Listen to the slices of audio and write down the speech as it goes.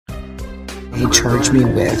He charged me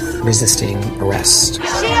with resisting arrest.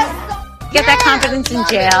 Get that confidence in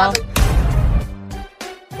jail.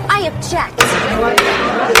 I object.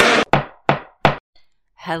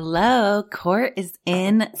 Hello, court is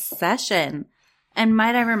in session. And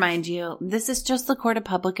might I remind you, this is just the court of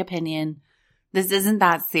public opinion. This isn't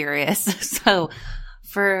that serious. So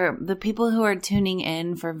for the people who are tuning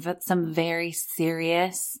in for some very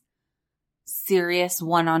serious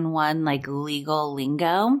one-on-one, like legal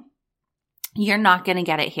lingo, you're not going to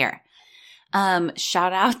get it here.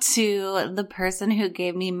 Shout out to the person who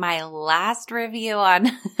gave me my last review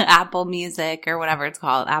on Apple Music or whatever it's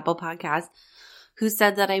called, Apple Podcast, who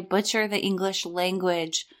said that I butcher the English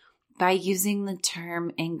language by using the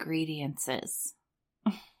term ingredients.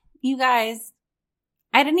 You guys,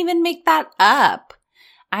 I didn't even make that up.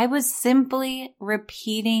 I was simply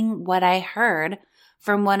repeating what I heard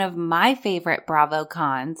from one of my favorite Bravo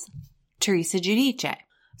cons, Teresa Giudice.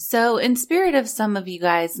 So in spirit of some of you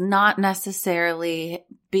guys not necessarily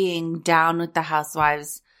being down with the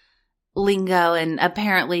housewives lingo and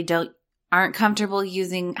apparently aren't comfortable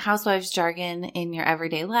using housewives jargon in your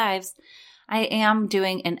everyday lives, I am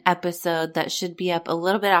doing an episode that should be up a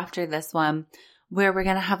little bit after this one where we're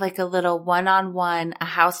going to have like a little one-on-one, a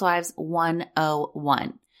Housewives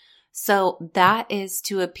 101. So that is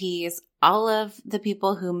to appease all of the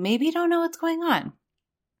people who maybe don't know what's going on.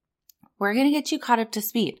 We're going to get you caught up to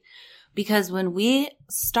speed because when we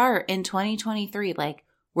start in 2023, like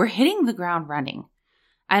we're hitting the ground running.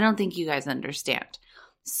 I don't think you guys understand.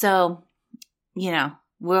 So,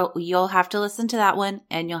 you'll have to listen to that one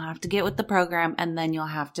and you'll have to get with the program and then you'll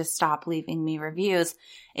have to stop leaving me reviews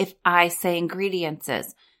if I say ingredients.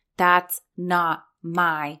 That's not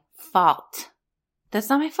my fault. That's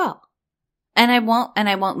not my fault. And I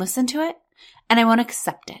won't listen to it and I won't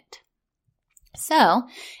accept it. So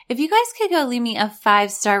if you guys could go leave me a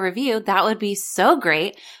 5-star review, that would be so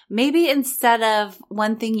great. Maybe instead of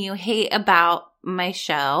one thing you hate about my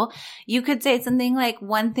show, you could say something like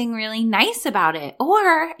one thing really nice about it,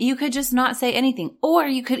 or you could just not say anything, or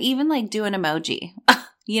you could even like do an emoji.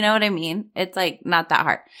 You know what I mean? It's like not that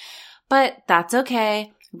hard, but that's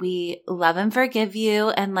okay. We love and forgive you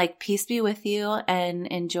and like peace be with you and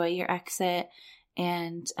enjoy your exit.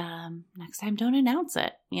 And next time, don't announce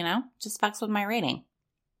it, just fucks with my rating.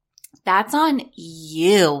 That's on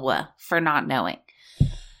you for not knowing.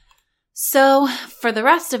 So for the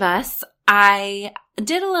rest of us, I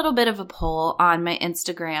did a little bit of a poll on my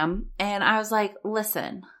Instagram and I was like,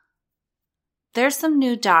 listen, there's some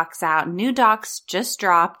new docs out. New docs just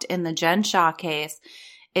dropped in the Jen Shah case.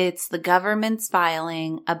 It's the government's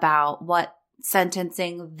filing about what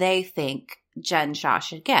sentencing they think Jen Shah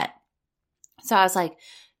should get. So I was like,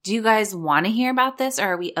 do you guys want to hear about this or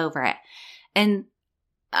are we over it? And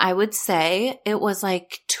I would say it was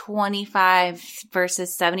like 25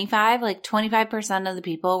 versus 75. Like 25% of the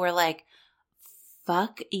people were like,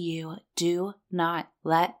 fuck you. Do not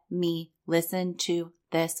let me listen to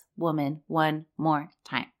this woman one more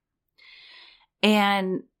time.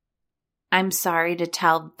 And I'm sorry to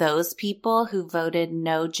tell those people who voted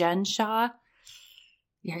no Jen Shah,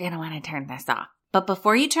 you're going to want to turn this off. But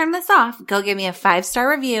before you turn this off, go give me a 5-star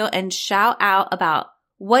review and shout out about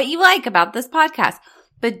what you like about this podcast.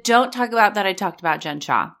 But don't talk about that I talked about Jen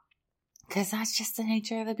Shah, because that's just the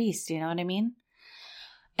nature of the beast. You know what I mean?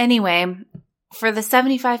 Anyway, for the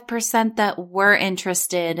 75% that were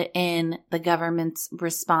interested in the government's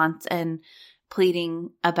response and pleading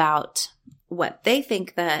about what they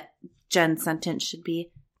think that Jen's sentence should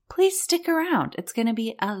be, please stick around. It's going to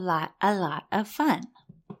be a lot of fun.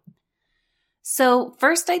 So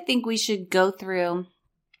first, I think we should go through,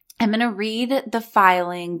 I'm going to read the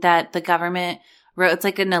filing that the government wrote. It's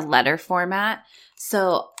like in a letter format.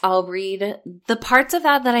 So I'll read the parts of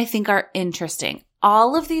that I think are interesting.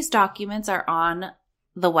 All of these documents are on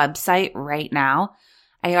the website right now.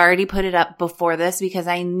 I already put it up before this because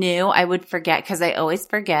I knew I would forget because I always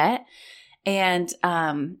forget. And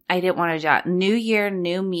I didn't want to jot. New year,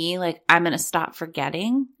 new me. Like I'm going to stop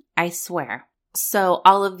forgetting. I swear. So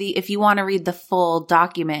if you want to read the full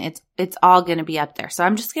document, it's all going to be up there. So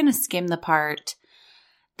I'm just going to skim the part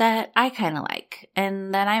that I kind of like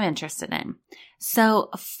and that I'm interested in. So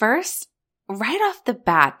first, right off the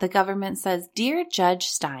bat, the government says, "Dear Judge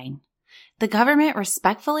Stein, the government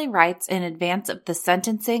respectfully writes in advance of the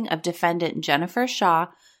sentencing of defendant Jennifer Shah,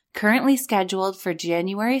 currently scheduled for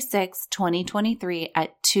January 6, 2023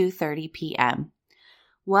 at 2:30 p.m.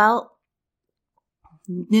 Well,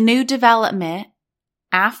 the new development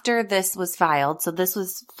after this was filed, so this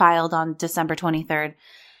was filed on December 23rd,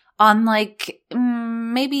 on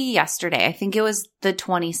maybe yesterday, I think it was the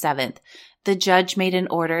 27th, the judge made an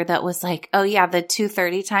order that was like, oh yeah, the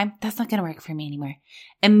 2:30 time, that's not going to work for me anymore.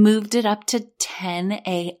 And moved it up to 10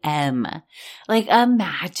 a.m. Like,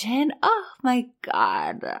 imagine. Oh my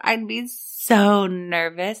God. I'd be so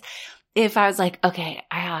nervous if I was like, okay,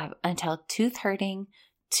 I have until 2:30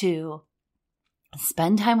 to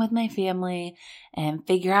spend time with my family and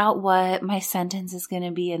figure out what my sentence is going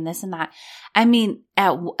to be and this and that. I mean,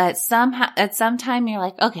 at some time you're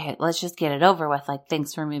like, okay, let's just get it over with. Like,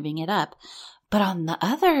 thanks for moving it up. But on the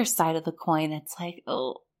other side of the coin, it's like,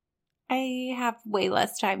 oh, I have way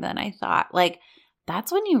less time than I thought. Like,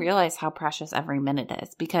 that's when you realize how precious every minute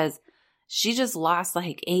is, because she just lost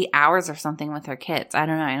like 8 hours or something with her kids. I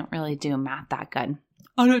don't know. I don't really do math that good.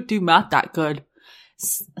 I don't do math that good.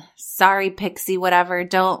 Sorry, Pixie, whatever.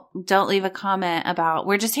 Don't leave a comment about,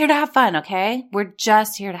 we're just here to have fun, okay? We're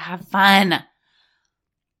just here to have fun.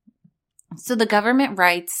 So the government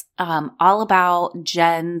writes all about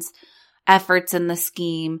Jen's efforts in the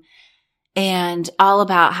scheme and all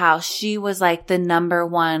about how she was like the number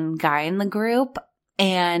one guy in the group,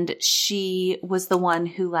 and she was the one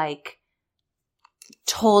who like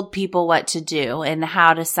told people what to do and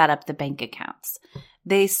how to set up the bank accounts.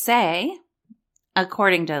 They say,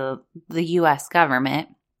 according to the U.S. government,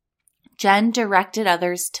 Jen directed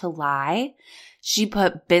others to lie. She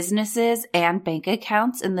put businesses and bank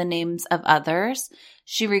accounts in the names of others.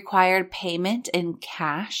 She required payment in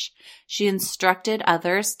cash. She instructed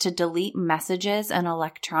others to delete messages and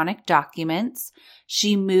electronic documents.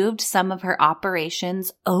 She moved some of her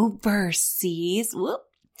operations overseas. Whoop.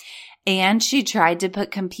 And she tried to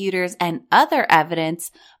put computers and other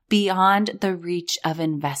evidence beyond the reach of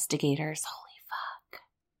investigators.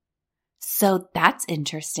 So that's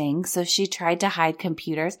interesting. So she tried to hide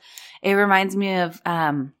computers. It reminds me of,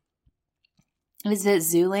 is it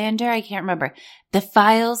Zoolander? I can't remember. The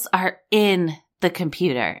files are in the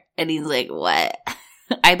computer. And he's like, what?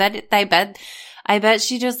 I bet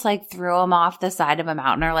she just like threw him off the side of a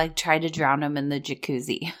mountain or like tried to drown him in the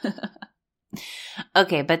jacuzzi.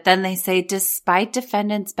 Okay. But then they say, despite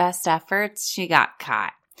defendant's best efforts, she got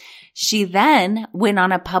caught. She then went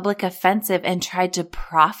on a public offensive and tried to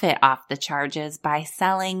profit off the charges by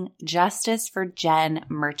selling Justice for Jen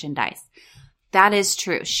merchandise. That is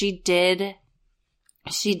true. She did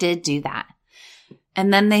do that.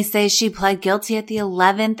 And then they say she pled guilty at the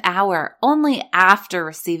 11th hour, only after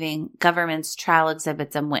receiving government's trial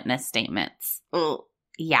exhibits and witness statements. Ugh.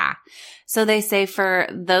 Yeah. So they say for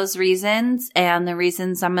those reasons and the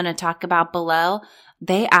reasons I'm going to talk about below,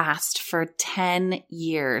 they asked for 10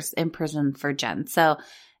 years in prison for Jen. So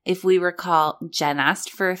if we recall, Jen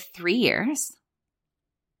asked for 3 years.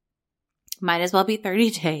 Might as well be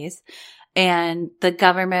 30 days. And the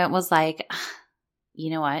government was like, you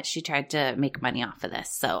know what? She tried to make money off of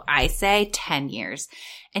this. So I say 10 years.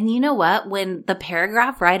 And you know what? When the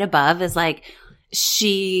paragraph right above is like,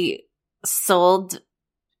 she sold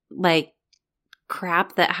like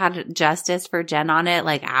crap that had Justice for Jen on it,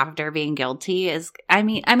 like after being guilty is, I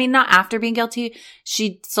mean, not after being guilty.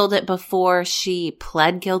 She sold it before she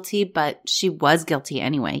pled guilty, but she was guilty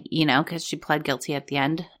anyway, you know, because she pled guilty at the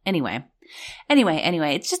end. Anyway,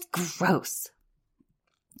 it's just gross.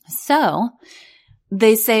 So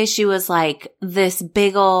they say she was like this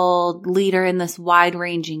big old leader in this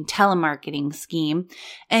wide-ranging telemarketing scheme.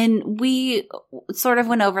 And we sort of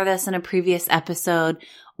went over this in a previous episode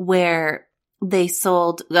where they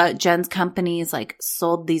sold, Jen's companies like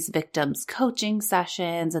sold these victims coaching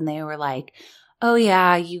sessions, and they were like, oh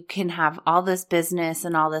yeah, you can have all this business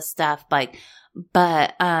and all this stuff, like,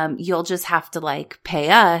 but you'll just have to like pay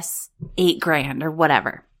us $8,000 or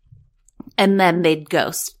whatever. And then they'd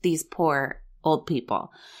ghost these poor old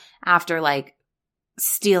people after like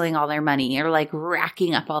stealing all their money or like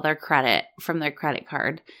racking up all their credit from their credit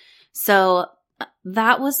card. So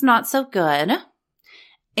that was not so good.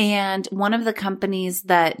 And one of the companies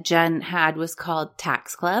that Jen had was called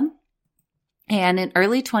Tax Club. And in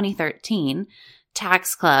early 2013,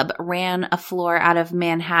 Tax Club ran a floor out of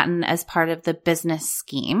Manhattan as part of the business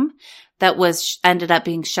scheme that was ended up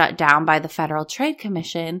being shut down by the Federal Trade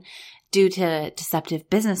Commission due to deceptive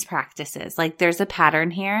business practices. Like, there's a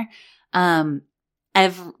pattern here. In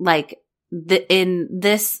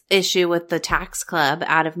this issue with the Tax Club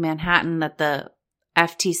out of Manhattan that the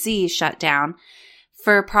FTC shut down,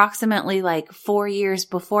 for approximately like 4 years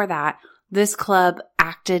before that, this club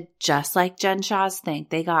acted just like Jen Shah's thing.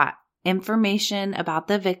 They got information about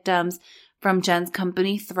the victims from Jen's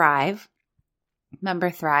company, Thrive. Remember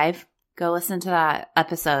Thrive? Go listen to that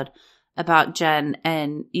episode about Jen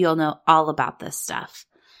and you'll know all about this stuff.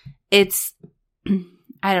 It's,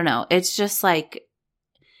 I don't know. It's just like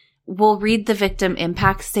we'll read the victim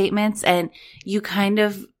impact statements, and you kind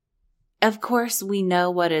of course, we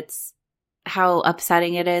know how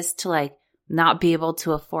upsetting it is to like not be able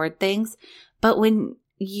to afford things. But when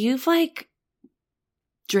you've like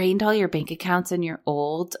drained all your bank accounts and you're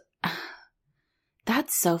old,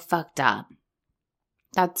 that's so fucked up.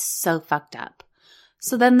 That's so fucked up.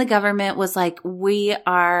 So then the government was like, we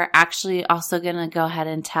are actually also going to go ahead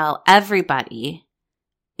and tell everybody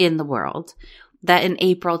in the world that in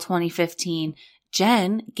April 2015,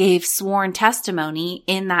 Jen gave sworn testimony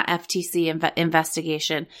in that FTC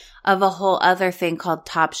investigation of a whole other thing called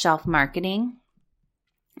top shelf marketing.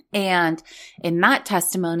 And in that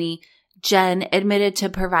testimony, Jen admitted to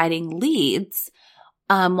providing leads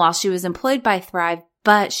while she was employed by Thrive,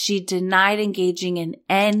 but she denied engaging in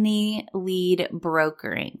any lead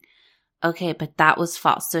brokering. Okay, but that was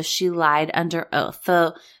false. So she lied under oath.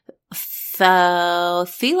 So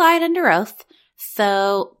she lied under oath.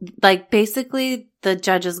 So like basically the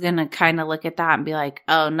judge is going to kind of look at that and be like,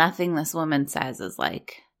 oh, nothing this woman says is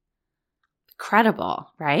like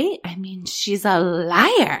credible, right? I mean, she's a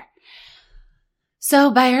liar.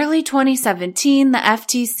 So by early 2017, the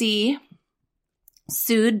FTC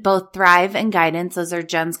sued both Thrive and Guidance, those are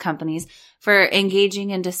Jen's companies, for engaging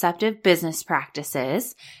in deceptive business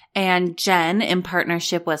practices. And Jen, in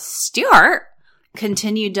partnership with Stuart,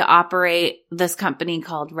 continued to operate this company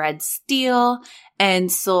called Red Steel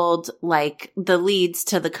and sold like the leads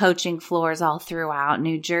to the coaching floors all throughout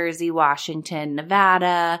New Jersey, Washington,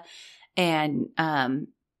 Nevada, and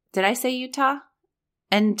did I say Utah?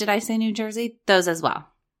 And did I say New Jersey? Those as well.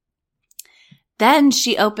 Then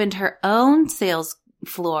she opened her own sales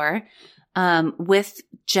floor with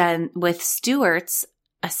Stuart's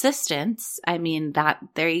assistance. I mean,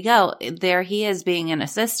 there you go. There he is being an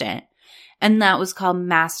assistant. And that was called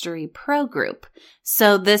Mastery Pro Group.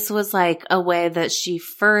 So this was like a way that she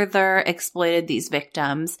further exploited these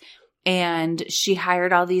victims. And she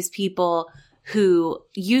hired all these people who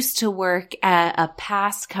used to work at a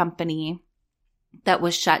past company that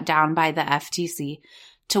was shut down by the FTC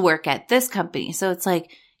to work at this company. So it's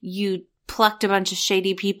like you plucked a bunch of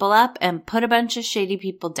shady people up and put a bunch of shady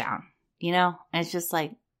people down, you know? And it's just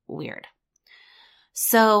like weird.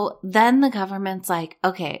 So then the government's like,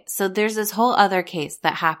 okay, so there's this whole other case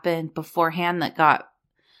that happened beforehand that got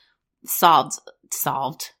solved.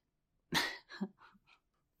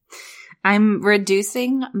 I'm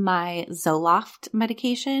reducing my Zoloft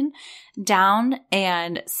medication down,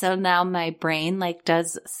 and so now my brain like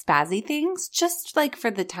does spazzy things just like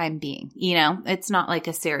for the time being, you know? It's not like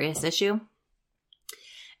a serious issue.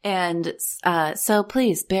 And so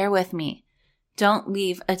please bear with me. Don't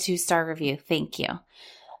leave a 2-star review. Thank you.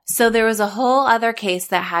 So there was a whole other case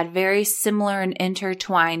that had very similar and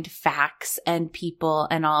intertwined facts and people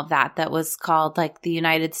and all of that was called like the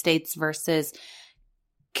United States versus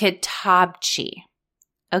Kitabchi.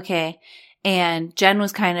 Okay. And Jen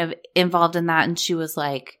was kind of involved in that, and she was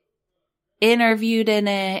like interviewed in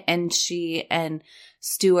it, and she and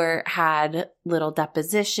Stuart had little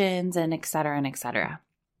depositions and et cetera and et cetera.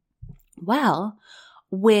 Well,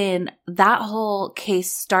 when that whole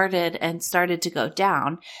case started to go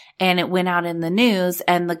down and it went out in the news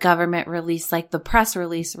and the government released like the press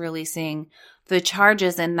release releasing the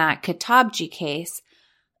charges in that Kitabchi case,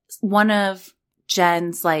 one of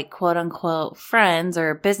Jen's like quote unquote friends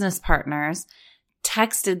or business partners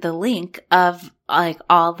texted the link of like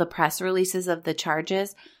all the press releases of the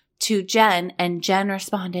charges to Jen, and Jen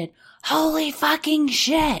responded, "Holy fucking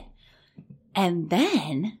shit." And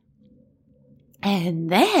then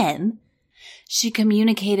she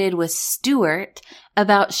communicated with Stuart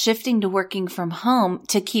about shifting to working from home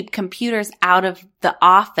to keep computers out of the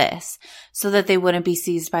office so that they wouldn't be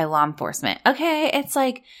seized by law enforcement. Okay, it's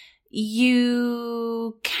like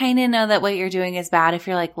you kind of know that what you're doing is bad if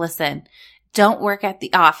you're like, listen, don't work at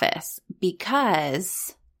the office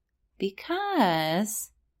because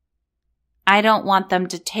I don't want them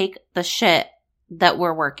to take the shit that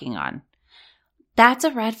we're working on. That's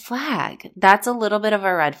a red flag. That's a little bit of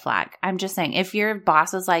a red flag. I'm just saying, if your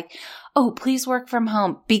boss is like, oh, please work from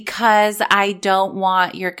home because I don't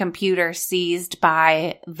want your computer seized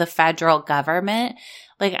by the federal government,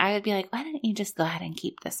 like I would be like, why don't you just go ahead and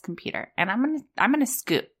keep this computer? And I'm going to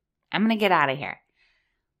scoot. I'm going to get out of here.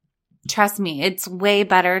 Trust me, it's way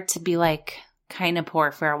better to be like kind of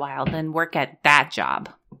poor for a while than work at that job.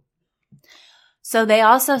 So they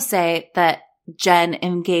also say that Jen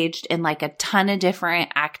engaged in like a ton of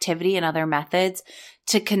different activity and other methods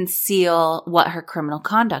to conceal what her criminal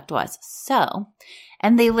conduct was. So,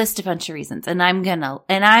 and they list a bunch of reasons, and I'm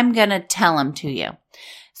gonna tell them to you.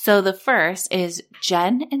 So the first is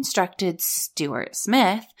Jen instructed Stuart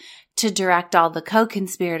Smith to direct all the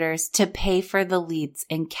co-conspirators to pay for the leads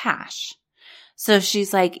in cash. So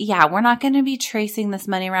she's like, yeah, we're not going to be tracing this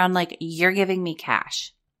money around. Like, you're giving me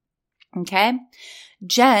cash. Okay.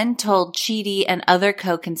 Jen told Chidi and other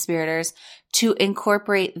co-conspirators to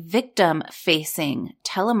incorporate victim-facing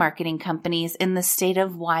telemarketing companies in the state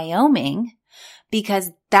of Wyoming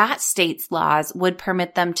because that state's laws would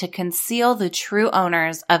permit them to conceal the true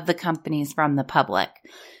owners of the companies from the public.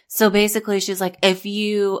 So basically, she's like, if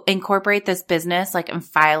you incorporate this business, like, and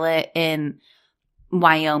file it in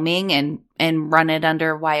Wyoming and run it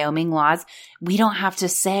under Wyoming laws, we don't have to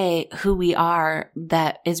say who we are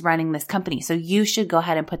that is running this company. So you should go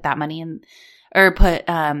ahead and put that money in, or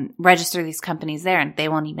register these companies there, and they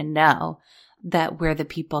won't even know that we're the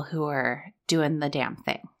people who are doing the damn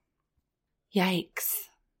thing. Yikes.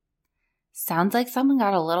 Sounds like someone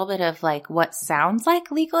got a little bit of like what sounds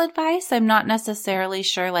like legal advice. I'm not necessarily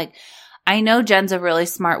sure. Like, I know Jen's a really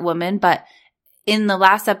smart woman, but in the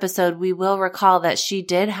last episode, we will recall that she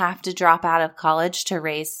did have to drop out of college to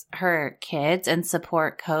raise her kids and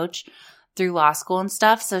support Coach through law school and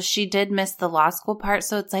stuff. So she did miss the law school part.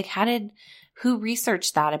 So it's like, who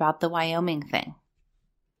researched that about the Wyoming thing?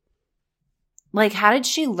 Like, how did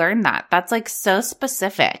she learn that? That's like so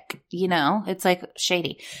specific, you know? It's like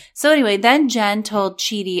shady. So anyway, then Jen told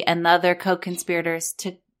Chidi and the other co-conspirators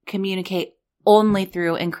to communicate only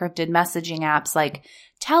through encrypted messaging apps like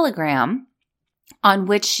Telegram, on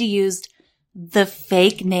which she used the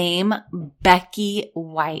fake name Becky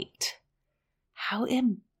White. How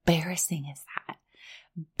embarrassing is that?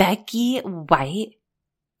 Becky White?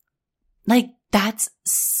 Like, that's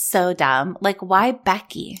so dumb. Like, why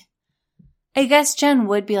Becky? I guess Jen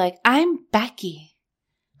would be like, I'm Becky.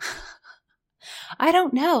 I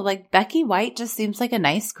don't know. Like, Becky White just seems like a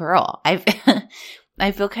nice girl. I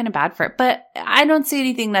feel kind of bad for it. But I don't see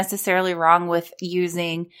anything necessarily wrong with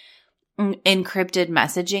using encrypted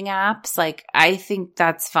messaging apps. Like, I think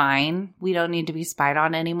that's fine. We don't need to be spied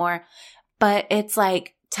on anymore. But it's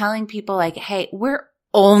like telling people like, hey, we're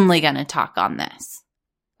only going to talk on this.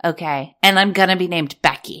 Okay. And I'm going to be named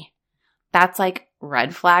Becky. That's like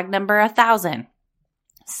red flag number 1,000.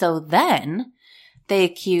 So then they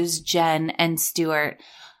accused Jen and Stuart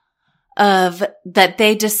of that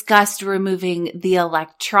they discussed removing the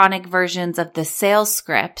electronic versions of the sales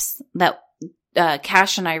scripts that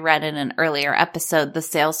Cash and I read in an earlier episode, the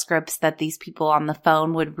sales scripts that these people on the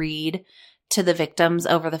phone would read to the victims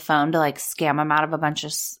over the phone to like scam them out of a bunch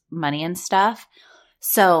of money and stuff.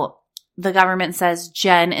 So the government says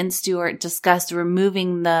Jen and Stuart discussed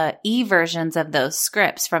removing the e-versions of those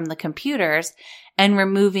scripts from the computers and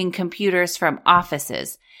removing computers from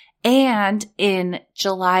offices. And in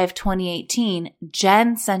July of 2018,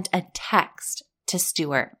 Jen sent a text to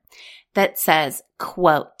Stuart that says,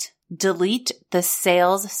 quote, delete the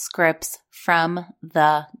sales scripts from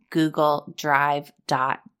the Google Drive ...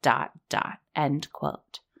 end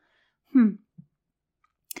quote.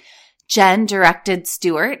 Jen directed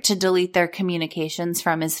Stuart to delete their communications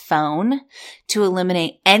from his phone to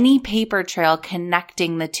eliminate any paper trail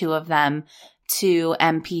connecting the two of them to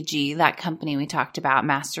MPG, that company we talked about,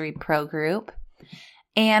 Mastery Pro Group.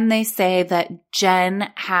 And they say that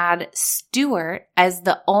Jen had Stuart as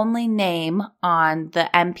the only name on the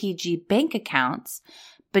MPG bank accounts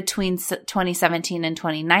between 2017 and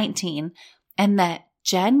 2019, and that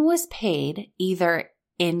Jen was paid either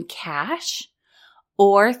in cash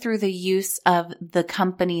or through the use of the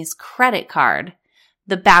company's credit card,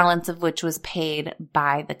 the balance of which was paid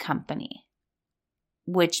by the company,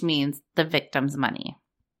 which means the victim's money.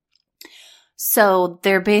 So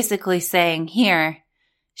they're basically saying here,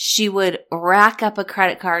 she would rack up a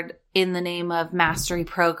credit card in the name of Mastery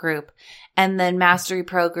Pro Group, and then Mastery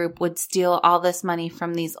Pro Group would steal all this money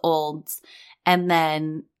from these olds and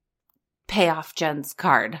then pay off Jen's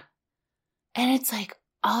card. And it's like,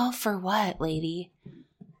 all for what, lady?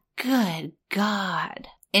 Good God.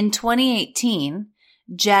 In 2018,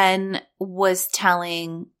 Jen was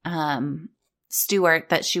telling Stuart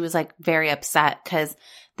that she was like very upset because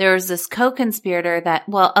there was this co-conspirator that,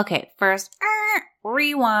 well, okay, first,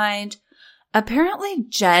 rewind. Apparently,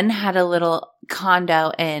 Jen had a little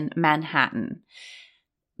condo in Manhattan.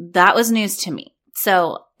 That was news to me.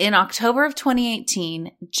 So in October of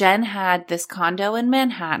 2018, Jen had this condo in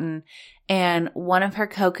Manhattan, and one of her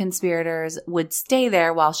co-conspirators would stay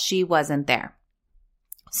there while she wasn't there.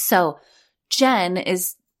 So Jen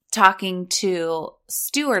is talking to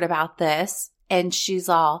Stuart about this, and she's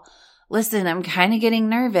all, listen, I'm kind of getting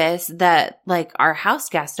nervous that like our house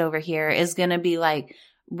guest over here is going to be like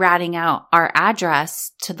ratting out our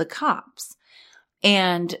address to the cops.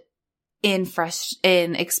 And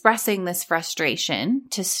in expressing this frustration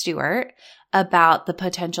to Stuart about the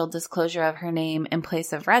potential disclosure of her name and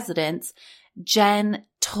place of residence, Jen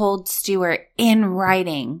told Stuart in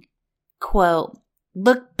writing, quote,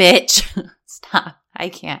 "Look, bitch," stop, I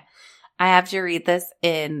can't. I have to read this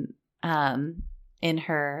in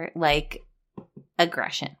her, like,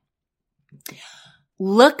 aggression.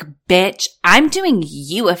 "Look, bitch, I'm doing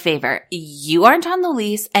you a favor. You aren't on the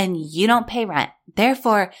lease and you don't pay rent.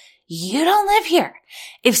 Therefore, you don't live here.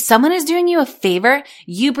 If someone is doing you a favor,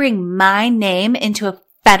 you bring my name into a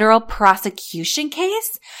federal prosecution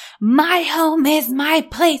case. My home is my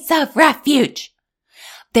place of refuge.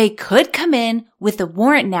 They could come in with a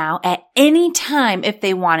warrant now at any time if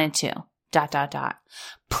they wanted to. ...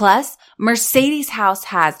 Plus, Mercedes House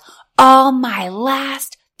has all my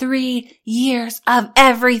last 3 years of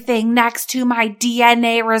everything next to my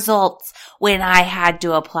DNA results when I had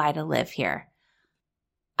to apply to live here."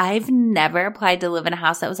 I've never applied to live in a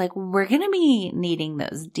house that was like, we're going to be needing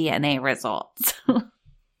those DNA results.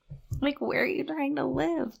 Like, where are you trying to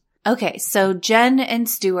live? Okay, so Jen and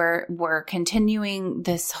Stuart were continuing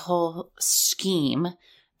this whole scheme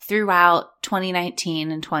throughout 2019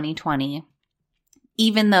 and 2020,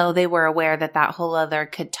 even though they were aware that that whole other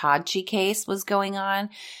Katachi case was going on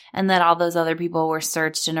and that all those other people were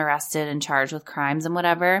searched and arrested and charged with crimes and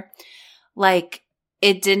whatever. Like,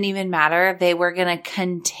 it didn't even matter. They were going to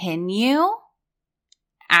continue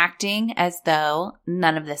acting as though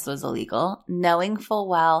none of this was illegal, knowing full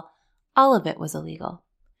well all of it was illegal.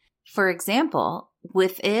 For example,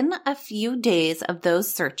 within a few days of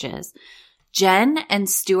those searches, Jen and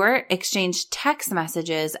Stuart exchanged text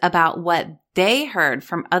messages about what they heard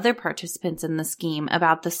from other participants in the scheme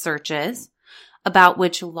about the searches, about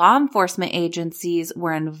which law enforcement agencies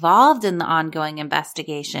were involved in the ongoing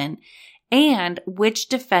investigation, and which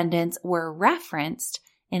defendants were referenced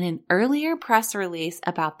in an earlier press release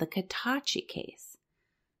about the Katachi case.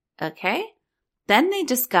 Okay? Then they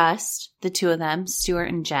discussed, the two of them, Stuart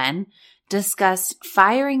and Jen, discussed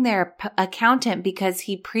firing their accountant because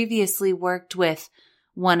he previously worked with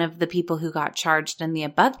one of the people who got charged in the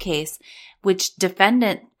above case, which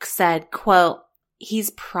defendant said, quote,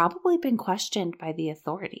 "He's probably been questioned by the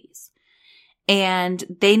authorities." And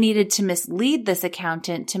they needed to mislead this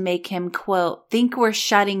accountant to make him, quote, "think we're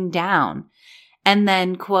shutting down," and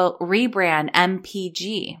then, quote, rebrand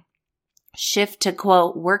MPG, shift to,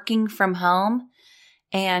 quote, "working from home,"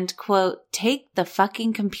 and, quote, "take the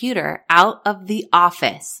fucking computer out of the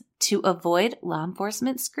office to avoid law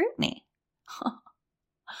enforcement scrutiny."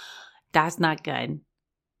 That's not good.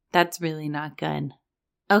 That's really not good.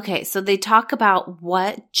 Okay, so they talk about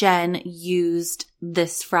what Jen used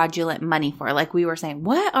this fraudulent money for. Like we were saying,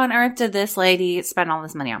 what on earth did this lady spend all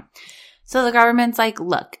this money on? So the government's like,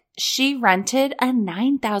 look, she rented a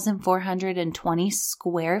 9,420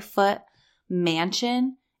 square foot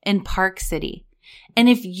mansion in Park City. And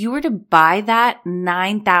if you were to buy that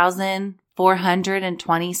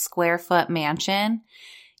 9,420 square foot mansion,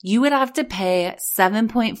 you would have to pay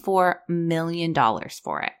 $7.4 million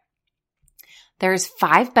for it. There's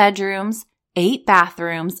 5 bedrooms, 8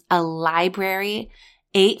 bathrooms, a library,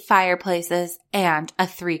 8 fireplaces, and a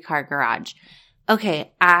 3-car garage.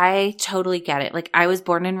 Okay, I totally get it. Like, I was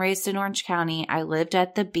born and raised in Orange County. I lived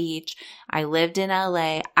at the beach. I lived in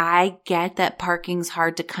LA. I get that parking's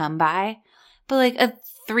hard to come by. But like, a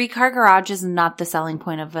 3-car garage is not the selling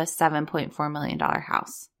point of a $7.4 million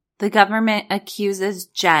house. The government accuses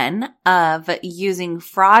Jen of using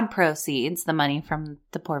fraud proceeds, the money from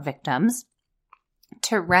the poor victims,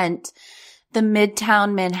 to rent the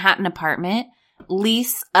Midtown Manhattan apartment,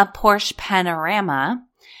 lease a Porsche Panamera,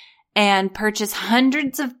 and purchase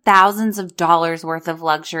hundreds of thousands of dollars worth of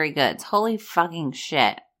luxury goods. Holy fucking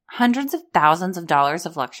shit. Hundreds of thousands of dollars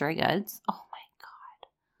of luxury goods? Oh my God.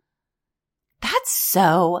 That's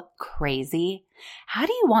so crazy. How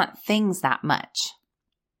do you want things that much?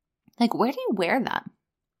 Like, where do you wear them?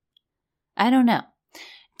 I don't know.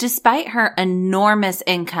 Despite her enormous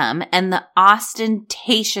income and the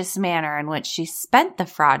ostentatious manner in which she spent the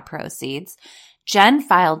fraud proceeds, Jen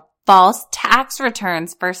filed false tax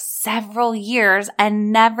returns for several years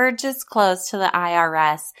and never disclosed to the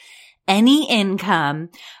IRS any income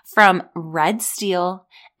from Red Steel,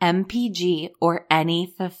 MPG, or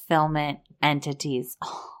any fulfillment entities.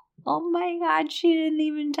 Oh my God, she didn't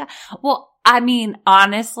even tell. Well, I mean,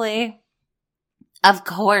 honestly, of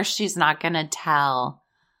course she's not going to tell,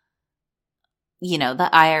 you know, the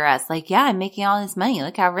IRS, like, yeah, I'm making all this money.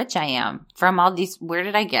 Look how rich I am from all these. Where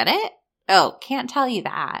did I get it? Oh, can't tell you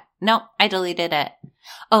that. Nope, I deleted it.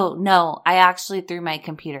 Oh, no, I actually threw my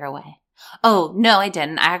computer away. Oh, no, I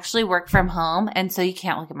didn't. I actually work from home, and so you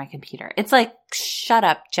can't look at my computer. It's like, shut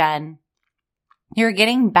up, Jen. You're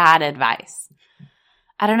getting bad advice.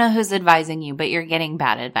 I don't know who's advising you, but you're getting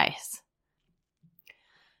bad advice.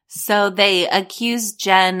 So they accused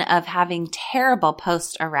Jen of having terrible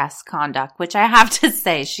post-arrest conduct, which I have to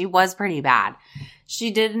say, she was pretty bad.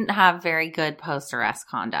 She didn't have very good post-arrest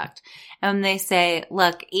conduct. And they say,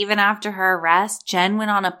 look, even after her arrest, Jen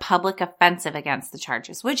went on a public offensive against the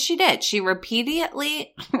charges, which she did. She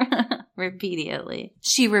repeatedly,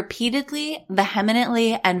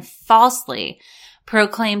 vehemently, and falsely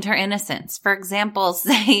proclaimed her innocence. For example,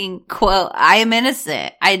 saying, quote, I am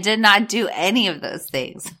innocent. I did not do any of those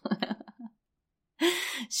things.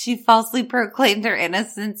 She falsely proclaimed her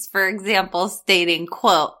innocence, for example, stating,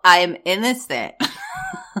 quote, I am innocent.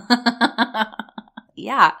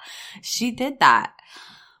 Yeah, she did that.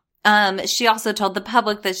 She also told the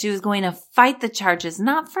public that she was going to fight the charges,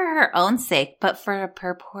 not for her own sake, but for a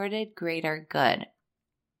purported greater good.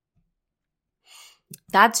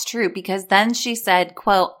 That's true, because then she said,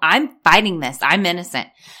 quote, I'm fighting this. I'm innocent.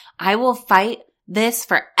 I will fight this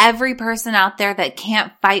for every person out there that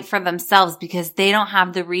can't fight for themselves because they don't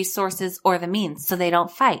have the resources or the means, so they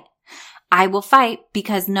don't fight. I will fight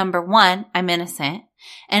because number one, I'm innocent.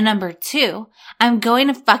 And number two, I'm going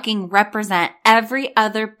to fucking represent every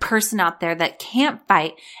other person out there that can't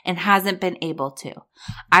fight and hasn't been able to.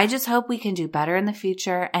 I just hope we can do better in the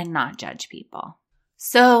future and not judge people.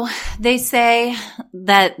 So they say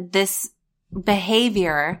that this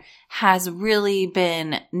behavior has really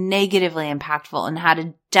been negatively impactful and had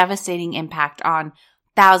a devastating impact on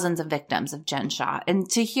thousands of victims of Jen Shah. And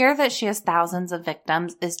to hear that she has thousands of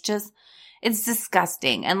victims is just, it's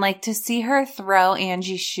disgusting. And like to see her throw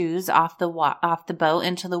Angie's shoes off the boat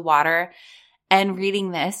into the water and reading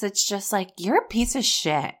this, it's just like, you're a piece of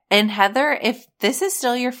shit. And Heather, if this is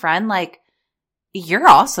still your friend, like, you're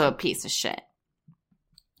also a piece of shit.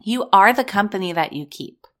 You are the company that you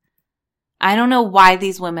keep. I don't know why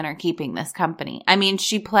these women are keeping this company. I mean,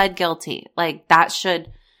 she pled guilty. Like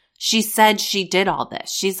she said she did all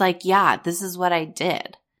this. She's like, yeah, this is what I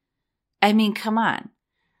did. I mean, come on.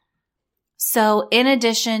 So in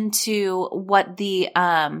addition to what the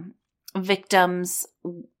victims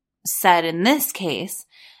said in this case,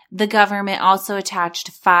 the government also attached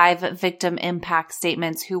 5 victim impact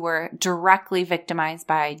statements who were directly victimized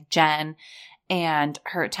by Jen and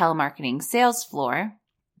her telemarketing sales floor,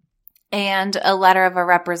 and a letter of a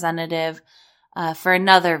representative for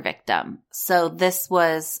another victim. So this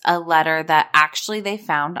was a letter that actually they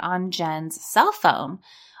found on Jen's cell phone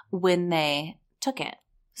when they took it.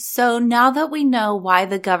 So now that we know why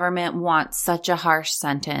the government wants such a harsh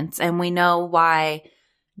sentence, and we know why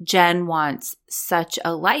Jen wants such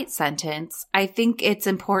a light sentence, I think it's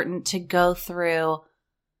important to go through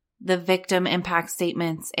the victim impact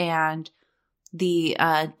statements and the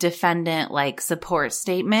defendant support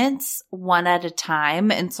statements one at a time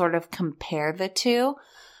and sort of compare the two,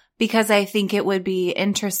 because I think it would be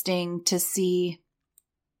interesting to see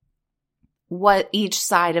what each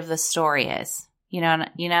side of the story is, you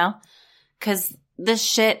know, because this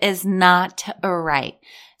shit is not right.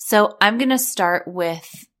 So I'm going to start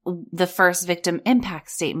with the first victim impact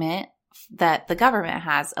statement that the government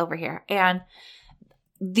has over here. And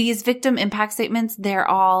these victim impact statements, they're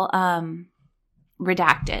all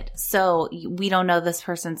redacted. So we don't know this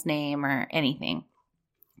person's name or anything.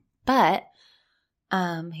 But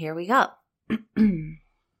here we go.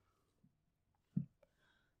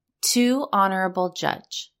 To Honorable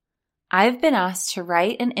Judge, I've been asked to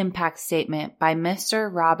write an impact statement by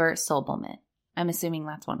Mr. Robert Sobelman. I'm assuming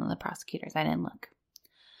that's one of the prosecutors. I didn't look.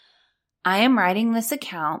 I am writing this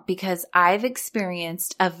account because I've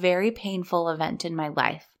experienced a very painful event in my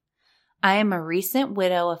life. I am a recent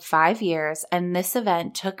widow of 5 years, and this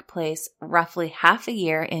event took place roughly half a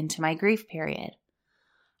year into my grief period.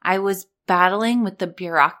 I was battling with the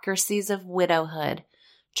bureaucracies of widowhood,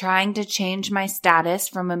 trying to change my status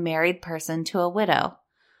from a married person to a widow.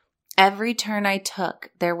 Every turn I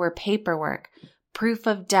took, there were paperwork, proof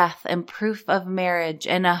of death and proof of marriage,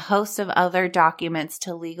 and a host of other documents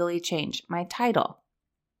to legally change my title.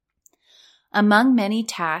 Among many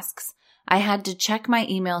tasks, I had to check my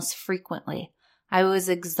emails frequently. I was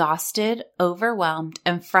exhausted, overwhelmed,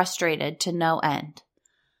 and frustrated to no end.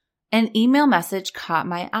 An email message caught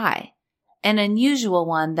my eye, an unusual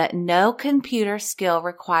one that no computer skill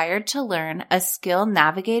required to learn, a skill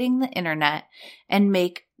navigating the internet and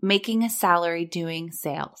making a salary doing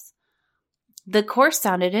sales. The course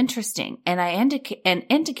sounded interesting, and I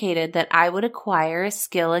indicated that I would acquire a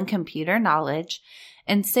skill in computer knowledge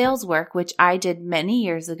and sales work, which I did many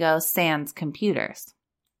years ago sans computers.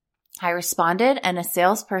 I responded, and a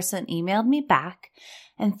salesperson emailed me back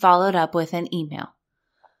and followed up with an email.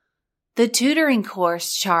 The tutoring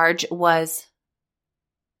course charge was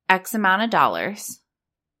X amount of dollars.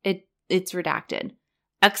 It's redacted.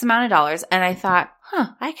 X amount of dollars. And I thought,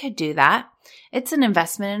 I could do that. It's an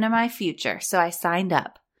investment into my future. So I signed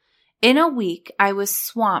up. In a week, I was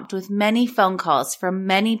swamped with many phone calls from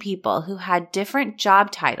many people who had different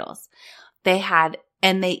job titles.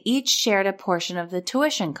 And they each shared a portion of the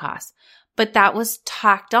tuition costs, but that was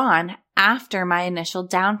tacked on after my initial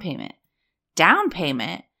down payment. Down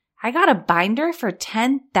payment? I got a binder for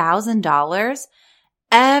 $10,000.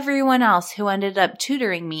 Everyone else who ended up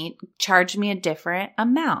tutoring me charged me a different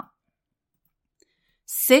amount.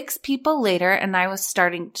 6 people later, and I was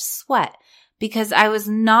starting to sweat because I was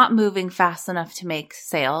not moving fast enough to make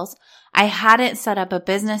sales. I hadn't set up a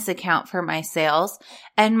business account for my sales,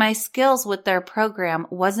 and my skills with their program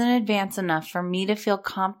wasn't advanced enough for me to feel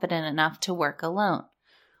confident enough to work alone.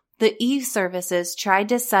 The e-services tried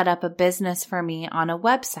to set up a business for me on a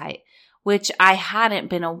website, which I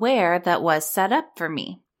hadn't been aware that was set up for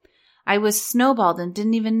me. I was snowballed and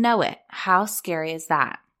didn't even know it. How scary is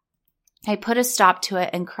that? I put a stop to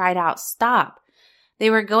it and cried out, "Stop."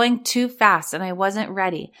 They were going too fast and I wasn't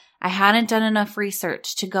ready. I hadn't done enough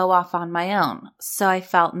research to go off on my own, so I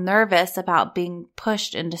felt nervous about being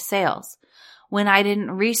pushed into sales when I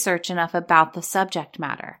didn't research enough about the subject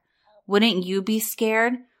matter. Wouldn't you be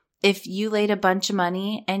scared if you laid a bunch of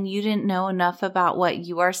money and you didn't know enough about what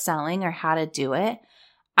you are selling or how to do it?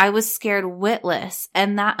 I was scared witless,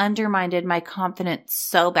 and that undermined my confidence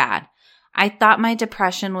so bad. I thought my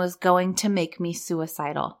depression was going to make me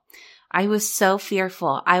suicidal. I was so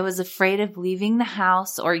fearful. I was afraid of leaving the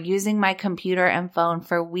house or using my computer and phone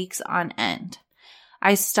for weeks on end.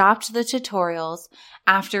 I stopped the tutorials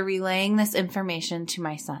after relaying this information to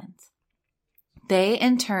my sons. They,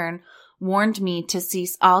 in turn, warned me to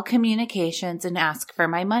cease all communications and ask for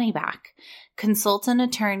my money back, consult an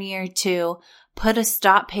attorney or two, put a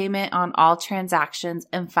stop payment on all transactions,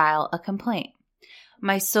 and file a complaint.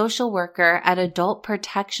 My social worker at Adult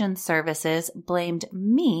Protection Services blamed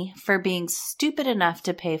me for being stupid enough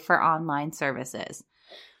to pay for online services.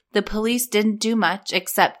 The police didn't do much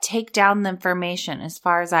except take down the information as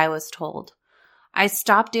far as I was told. I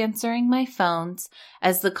stopped answering my phones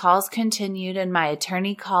as the calls continued, and my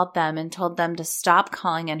attorney called them and told them to stop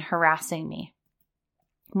calling and harassing me.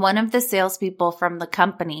 One of the salespeople from the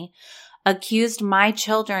company accused my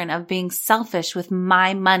children of being selfish with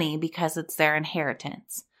my money because it's their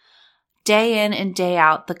inheritance. Day in and day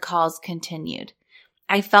out, the calls continued.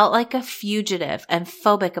 I felt like a fugitive and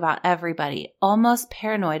phobic about everybody, almost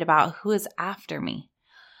paranoid about who is after me.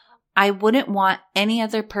 I wouldn't want any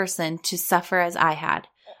other person to suffer as I had.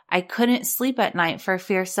 I couldn't sleep at night for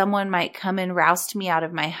fear someone might come and roust me out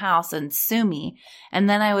of my house and sue me, and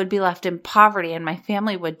then I would be left in poverty and my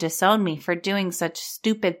family would disown me for doing such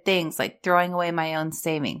stupid things like throwing away my own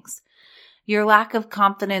savings. Your lack of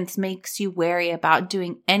confidence makes you wary about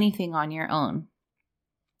doing anything on your own.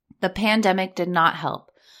 The pandemic did not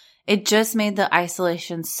help. It just made the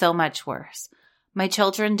isolation so much worse. My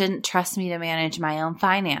children didn't trust me to manage my own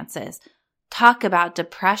finances. Talk about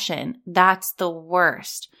depression. That's the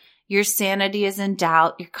worst. Your sanity is in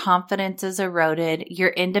doubt. Your confidence is eroded. Your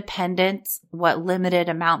independence, what limited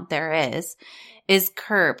amount there is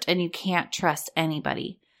curbed, and you can't trust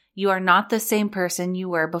anybody. You are not the same person you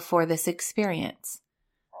were before this experience.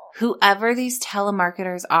 Whoever these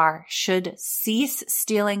telemarketers are should cease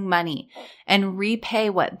stealing money and repay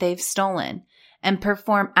what they've stolen, and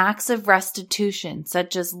perform acts of restitution,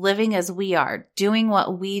 such as living as we are, doing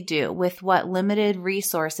what we do with what limited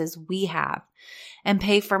resources we have, and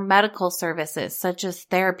pay for medical services such as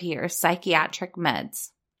therapy or psychiatric meds.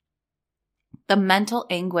 The mental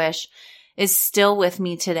anguish is still with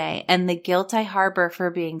me today, and the guilt I harbor for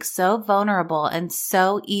being so vulnerable and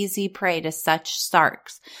so easy prey to such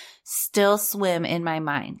sharks still swim in my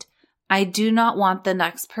mind. I do not want the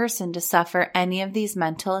next person to suffer any of these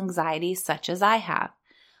mental anxieties such as I have.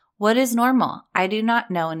 What is normal? I do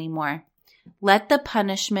not know anymore. Let the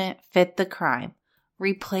punishment fit the crime.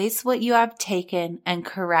 Replace what you have taken and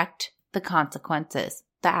correct the consequences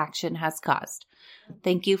the action has caused.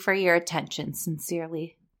 Thank you for your attention.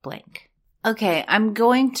 Sincerely, blank. Okay, I'm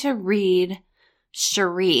going to read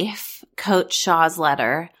Sharif, Coach Shaw's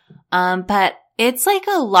letter, but it's like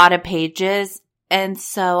a lot of pages. And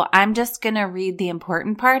so I'm just going to read the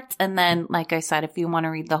important parts. And then, like I said, if you want to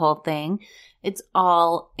read the whole thing, it's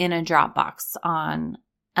all in a Dropbox on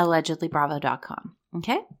allegedlybravo.com.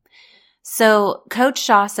 Okay. So Coach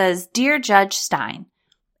Shaw says, "Dear Judge Stein,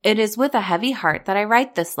 it is with a heavy heart that I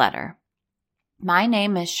write this letter. My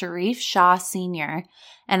name is Sharif Shah Sr.,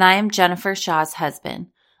 and I am Jennifer Shah's husband.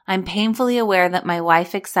 I'm painfully aware that my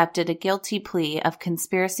wife accepted a guilty plea of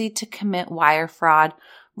conspiracy to commit wire fraud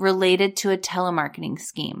related to a telemarketing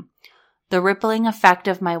scheme. The rippling effect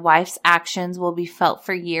of my wife's actions will be felt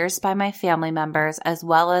for years by my family members, as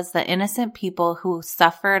well as the innocent people who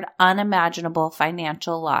suffered unimaginable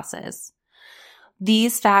financial losses.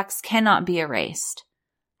 These facts cannot be erased.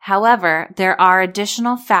 However, there are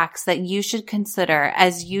additional facts that you should consider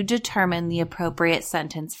as you determine the appropriate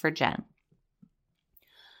sentence for Jen.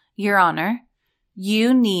 Your Honor,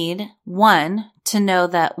 you need, 1, to know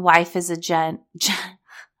that wife is a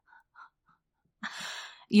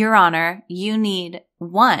Your Honor, you need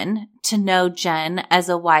 1, to know Jen as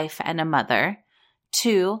a wife and a mother.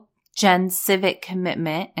 2, Jen's civic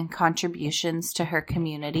commitment and contributions to her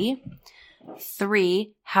community.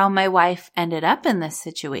 3, how my wife ended up in this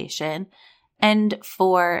situation. And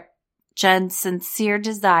 4, Jen's sincere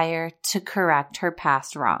desire to correct her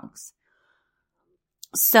past wrongs.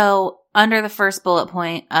 So under the first bullet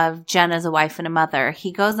point of Jen as a wife and a mother,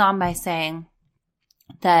 he goes on by saying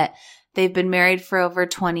that they've been married for over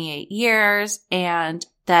 28 years and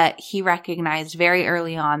that he recognized very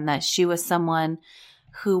early on that she was someone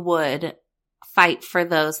who would fight for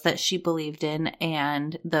those that she believed in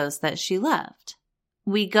and those that she loved.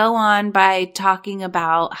 We go on by talking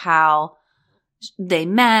about how they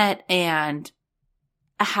met and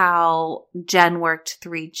how Jen worked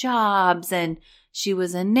 3 jobs and she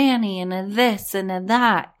was a nanny and a this and a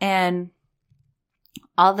that and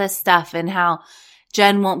all this stuff, and how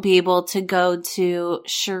Jen won't be able to go to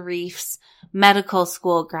Sharif's medical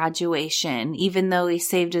school graduation, even though he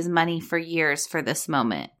saved his money for years for this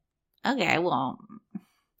moment. Okay, well,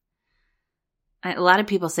 a lot of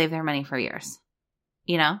people save their money for years,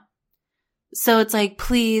 you know? So it's like,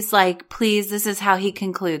 please, this is how he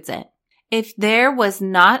concludes it. If there was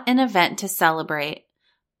not an event to celebrate,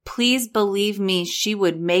 please believe me, she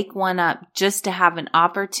would make one up just to have an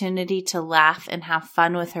opportunity to laugh and have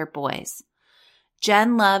fun with her boys.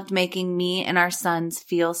 Jen loved making me and our sons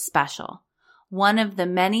feel special. One of the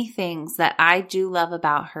many things that I do love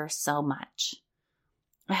about her so much.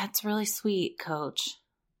 That's really sweet, Coach.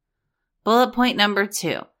 Bullet point number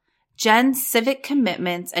 2, Jen's civic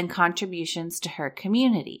commitments and contributions to her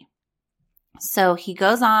community. So he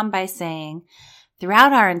goes on by saying,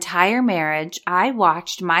 throughout our entire marriage, I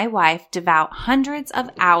watched my wife devote hundreds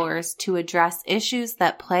of hours to address issues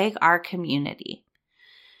that plague our community.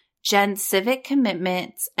 Jen's civic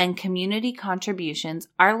commitments and community contributions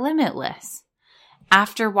are limitless.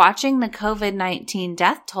 After watching the COVID-19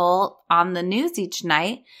 death toll on the news each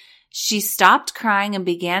night, she stopped crying and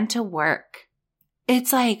began to work.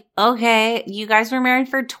 It's like, okay, you guys were married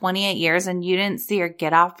for 28 years and you didn't see her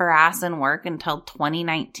get off her ass and work until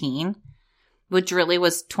 2019, which really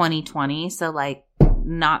was 2020. So like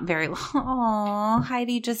not very long. Oh,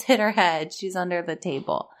 Heidi just hit her head. She's under the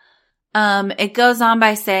table. It goes on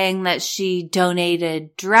by saying that she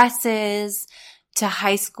donated dresses to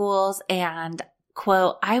high schools and,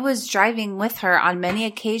 quote, I was driving with her on many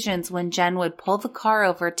occasions when Jen would pull the car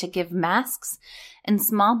over to give masks and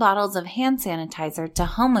small bottles of hand sanitizer to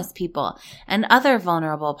homeless people and other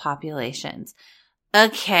vulnerable populations.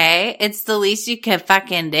 Okay, it's the least you can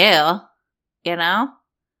fucking do, you know?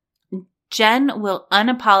 Jen will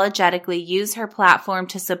unapologetically use her platform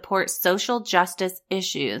to support social justice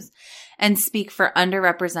issues and speak for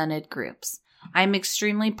underrepresented groups. I'm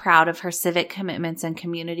extremely proud of her civic commitments and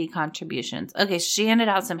community contributions. Okay, she handed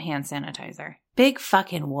out some hand sanitizer. Big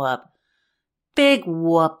fucking whoop. Big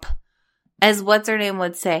whoop. As what's-her-name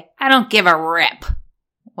would say, I don't give a rip.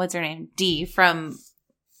 What's her name? Dee from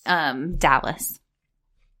Dallas.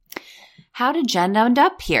 How did Jen end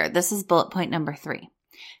up here? This is bullet point number 3.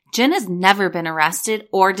 Jen has never been arrested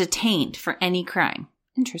or detained for any crime.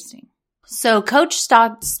 Interesting. So Coach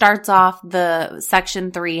starts off the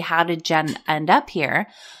section 3, how did Jen end up here,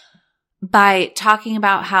 by talking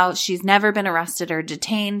about how she's never been arrested or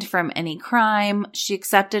detained from any crime. She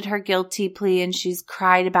accepted her guilty plea and she's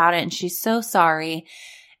cried about it and she's so sorry.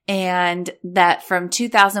 And that from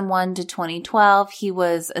 2001 to 2012, he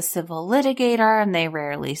was a civil litigator and they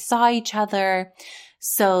rarely saw each other.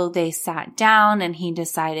 So they sat down and he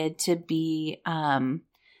decided to be, a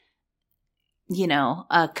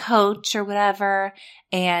coach or whatever.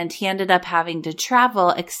 And he ended up having to travel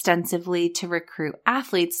extensively to recruit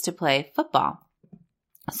athletes to play football.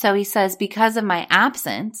 So he says, because of my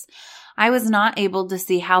absence, I was not able to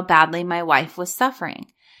see how badly my wife was suffering.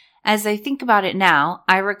 As I think about it now,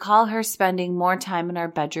 I recall her spending more time in our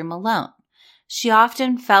bedroom alone. She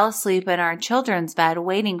often fell asleep in our children's bed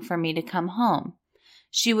waiting for me to come home.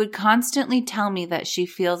 She would constantly tell me that she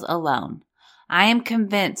feels alone. I am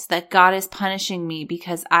convinced that God is punishing me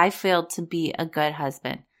because I failed to be a good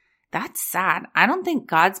husband. That's sad. I don't think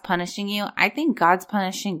God's punishing you. I think God's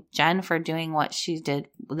punishing Jen for doing what she did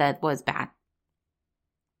that was bad.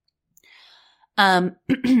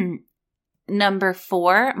 Number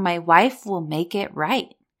 4, my wife will make it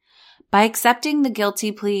right. By accepting the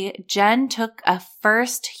guilty plea, Jen took a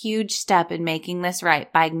first huge step in making this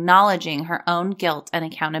right by acknowledging her own guilt and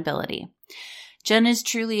accountability. Jen is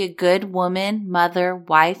truly a good woman, mother,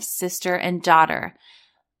 wife, sister, and daughter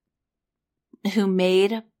who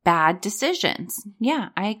made bad decisions. Yeah,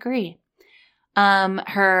 I agree.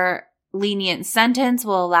 Her lenient sentence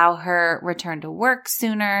will allow her return to work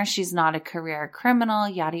sooner. She's not a career criminal,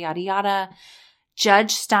 yada, yada, yada.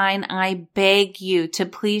 Judge Stein, I beg you to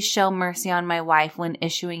please show mercy on my wife when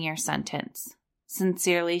issuing your sentence.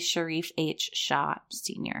 Sincerely, Sharif H. Shaw,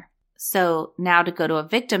 Sr. So now to go to a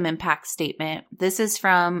victim impact statement. This is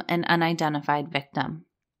from an unidentified victim.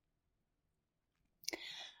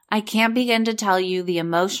 I can't begin to tell you the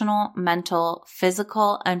emotional, mental,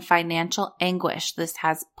 physical, and financial anguish this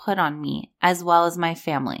has put on me, as well as my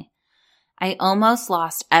family. I almost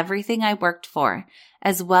lost everything I worked for,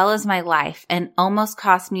 as well as my life, and almost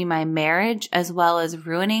cost me my marriage, as well as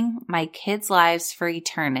ruining my kids' lives for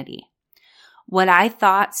eternity. What I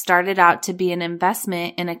thought started out to be an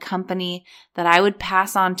investment in a company that I would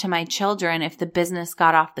pass on to my children if the business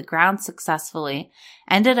got off the ground successfully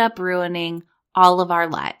ended up ruining all of our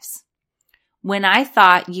lives. When I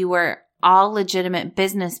thought you were all legitimate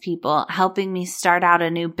business people helping me start out a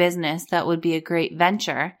new business that would be a great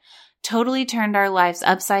venture, totally turned our lives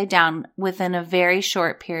upside down within a very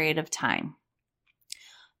short period of time.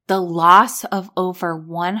 The loss of over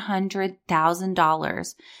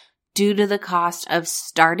 $100,000 due to the cost of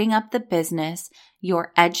starting up the business,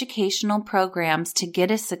 your educational programs to get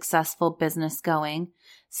a successful business going,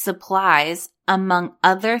 supplies, among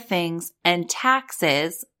other things, and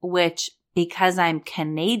taxes, which, because I'm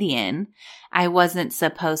Canadian, I wasn't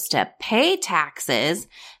supposed to pay taxes,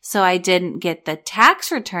 so I didn't get the tax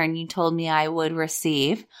return you told me I would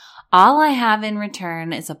receive. All I have in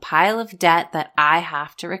return is a pile of debt that I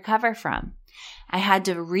have to recover from. I had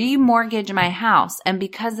to remortgage my house, and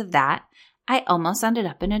because of that, I almost ended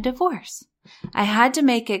up in a divorce. I had to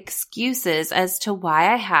make excuses as to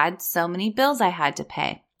why I had so many bills I had to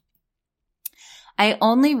pay. I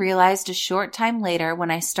only realized a short time later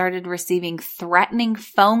when I started receiving threatening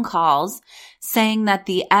phone calls saying that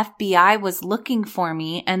the FBI was looking for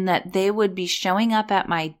me and that they would be showing up at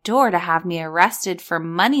my door to have me arrested for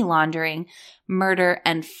money laundering, murder,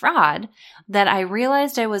 and fraud, that I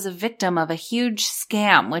realized I was a victim of a huge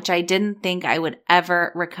scam which I didn't think I would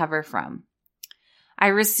ever recover from. I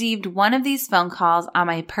received one of these phone calls on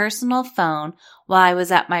my personal phone while I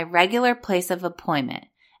was at my regular place of appointment,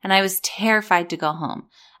 and I was terrified to go home.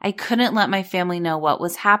 I couldn't let my family know what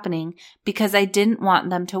was happening because I didn't want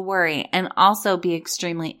them to worry and also be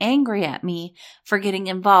extremely angry at me for getting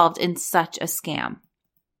involved in such a scam.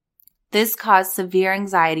 This caused severe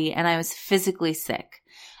anxiety and I was physically sick.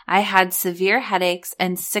 I had severe headaches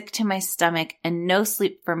and sick to my stomach and no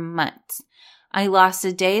sleep for months. I lost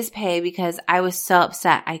a day's pay because I was so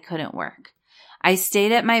upset I couldn't work. I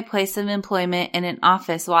stayed at my place of employment in an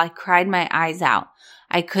office while I cried my eyes out.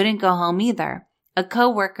 I couldn't go home either. A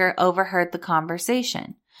coworker overheard the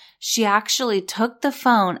conversation. She actually took the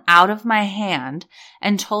phone out of my hand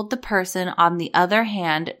and told the person on the other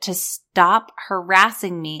hand to stop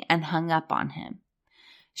harassing me and hung up on him.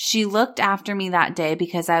 She looked after me that day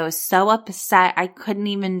because I was so upset I couldn't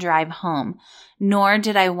even drive home, nor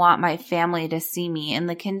did I want my family to see me in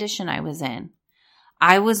the condition I was in.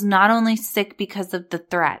 I was not only sick because of the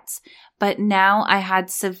threats, but now I had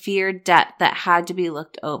severe debt that had to be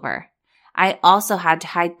looked over. I also had to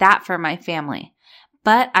hide that from my family.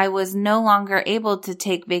 But I was no longer able to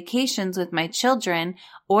take vacations with my children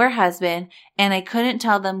or husband, and I couldn't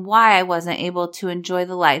tell them why I wasn't able to enjoy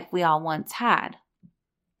the life we all once had.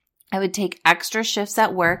 I would take extra shifts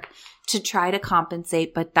at work to try to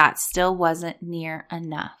compensate, but that still wasn't near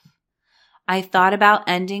enough. I thought about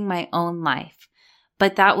ending my own life.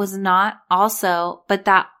 But that was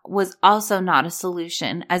also not a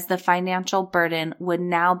solution, as the financial burden would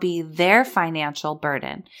now be their financial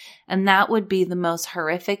burden. And that would be the most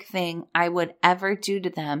horrific thing I would ever do to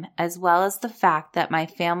them, as well as the fact that my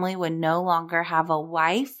family would no longer have a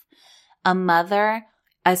wife, a mother,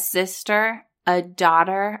 a sister, a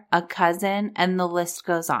daughter, a cousin, and the list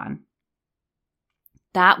goes on.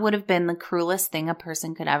 That would have been the cruelest thing a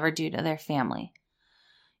person could ever do to their family.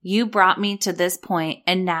 You brought me to this point,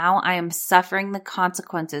 and now I am suffering the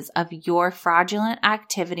consequences of your fraudulent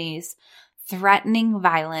activities, threatening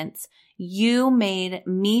violence. You made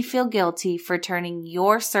me feel guilty for turning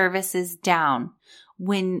your services down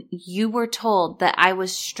when you were told that I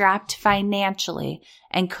was strapped financially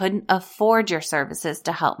and couldn't afford your services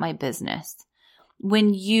to help my business,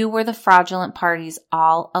 when you were the fraudulent parties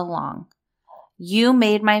all along. You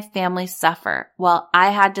made my family suffer while I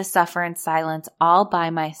had to suffer in silence all by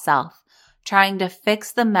myself, trying to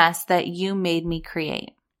fix the mess that you made me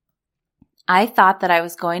create. I thought that I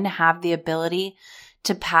was going to have the ability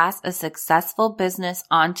to pass a successful business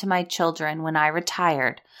on to my children when I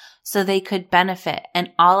retired so they could benefit,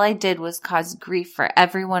 and all I did was cause grief for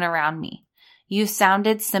everyone around me. You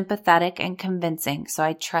sounded sympathetic and convincing, so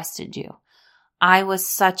I trusted you. I was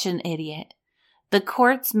such an idiot. The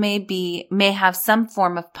courts may have some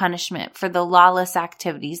form of punishment for the lawless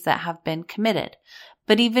activities that have been committed.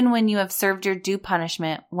 But even when you have served your due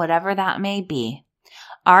punishment, whatever that may be,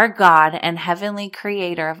 our God and heavenly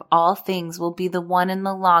creator of all things will be the one in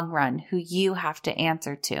the long run who you have to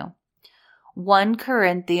answer to. 1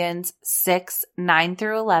 Corinthians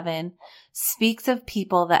 6:9-11 speaks of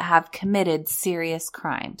people that have committed serious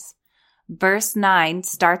crimes. Verse 9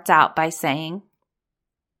 starts out by saying,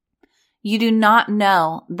 "You do not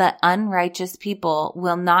know that unrighteous people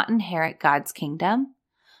will not inherit God's kingdom?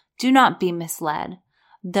 Do not be misled.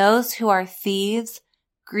 Those who are thieves,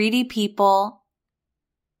 greedy people,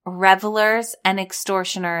 revelers, and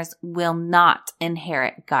extortioners will not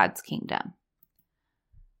inherit God's kingdom."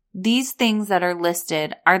 These things that are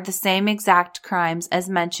listed are the same exact crimes as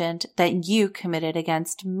mentioned that you committed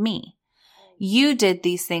against me. You did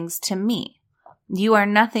these things to me. You are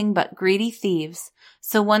nothing but greedy thieves.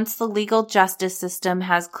 So once the legal justice system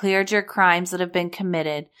has cleared your crimes that have been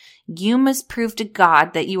committed, you must prove to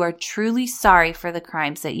God that you are truly sorry for the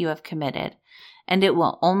crimes that you have committed. And it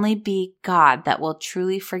will only be God that will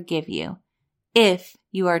truly forgive you if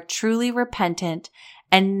you are truly repentant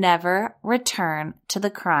and never return to the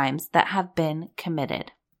crimes that have been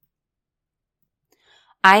committed.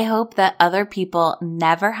 I hope that other people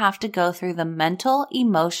never have to go through the mental,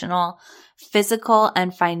 emotional, physical,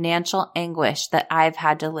 and financial anguish that I've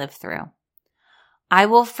had to live through. I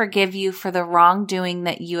will forgive you for the wrongdoing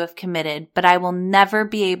that you have committed, but I will never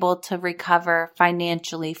be able to recover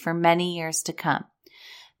financially for many years to come.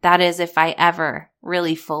 That is, if I ever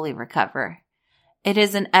really fully recover. It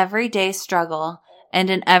is an everyday struggle and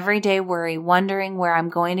an everyday worry, wondering where I'm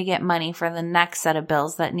going to get money for the next set of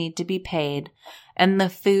bills that need to be paid and the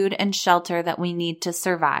food and shelter that we need to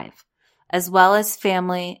survive, as well as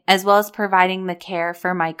providing the care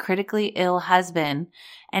for my critically ill husband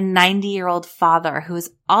and 90-year-old father who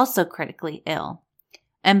is also critically ill.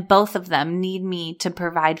 And both of them need me to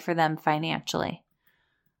provide for them financially.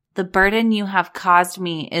 The burden you have caused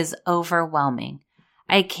me is overwhelming.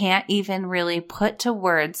 I can't even really put to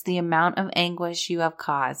words the amount of anguish you have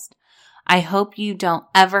caused. I hope you don't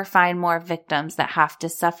ever find more victims that have to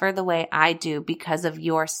suffer the way I do because of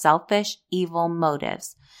your selfish, evil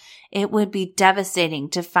motives. It would be devastating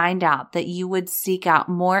to find out that you would seek out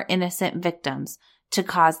more innocent victims to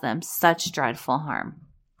cause them such dreadful harm.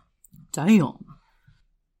 Damn.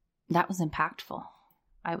 That was impactful,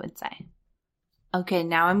 I would say. Okay,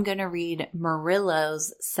 now I'm going to read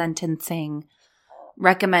Murillo's sentencing,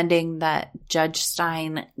 recommending that Judge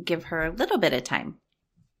Stein give her a little bit of time.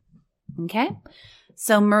 Okay?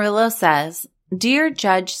 So Murillo says, "Dear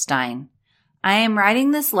Judge Stein, I am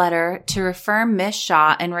writing this letter to refer Miss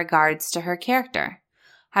Shaw in regards to her character.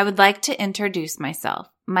 I would like to introduce myself.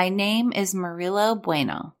 My name is Murillo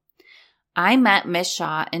Bueno. I met Miss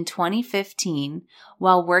Shaw in 2015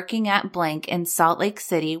 while working at Blank in Salt Lake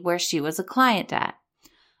City where she was a client at.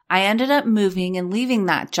 I ended up moving and leaving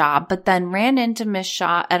that job, but then ran into Miss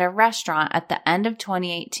Shaw at a restaurant at the end of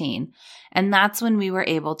 2018, and that's when we were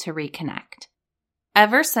able to reconnect.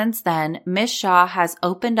 Ever since then, Miss Shaw has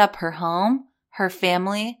opened up her home, her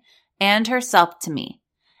family, and herself to me.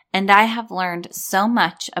 And I have learned so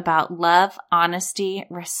much about love, honesty,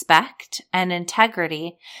 respect, and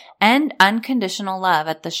integrity, and unconditional love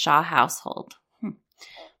at the Shaw household.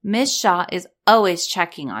 Miss Shaw is always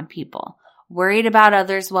checking on people, worried about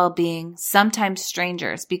others' well-being, sometimes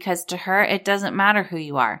strangers, because to her it doesn't matter who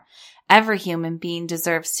you are. Every human being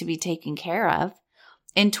deserves to be taken care of.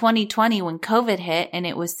 In 2020, when COVID hit and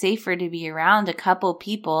it was safer to be around a couple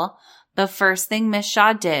people, the first thing Miss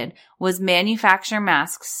Shaw did was manufacture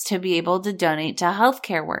masks to be able to donate to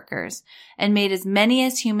healthcare workers and made as many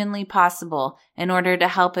as humanly possible in order to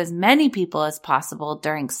help as many people as possible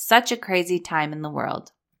during such a crazy time in the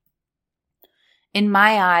world. In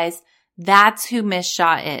my eyes, That's who Miss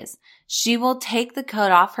Shaw is. She will take the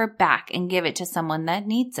coat off her back and give it to someone that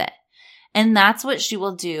needs it. And that's what she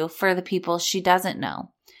will do for the people she doesn't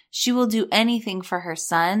know. She will do anything for her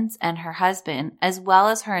sons and her husband, as well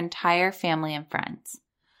as her entire family and friends.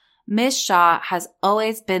 Miss Shaw has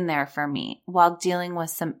always been there for me while dealing with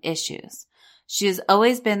some issues. She has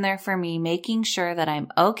always been there for me, making sure that I'm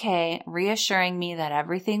okay, reassuring me that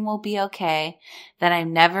everything will be okay, that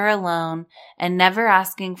I'm never alone, and never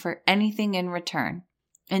asking for anything in return.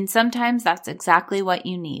 And sometimes that's exactly what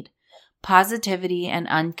you need. Positivity and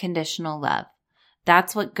unconditional love.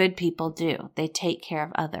 That's what good people do. They take care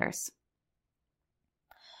of others.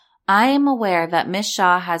 I am aware that Miss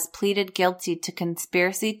Shaw has pleaded guilty to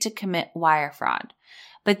conspiracy to commit wire fraud,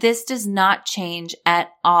 but this does not change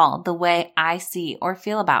at all the way I see or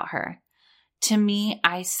feel about her. To me,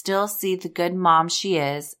 I still see the good mom she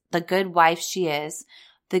is, the good wife she is,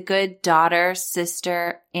 the good daughter,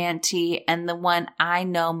 sister, auntie, and the one I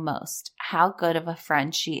know most, how good of a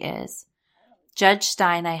friend she is. Judge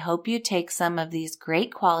Stein, I hope you take some of these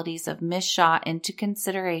great qualities of Miss Shaw into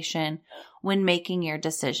consideration when making your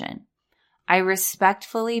decision. I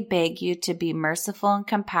respectfully beg you to be merciful and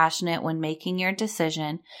compassionate when making your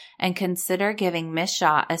decision and consider giving Miss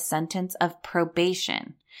Shaw a sentence of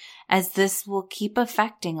probation, as this will keep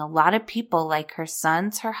affecting a lot of people like her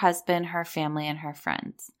sons, her husband, her family, and her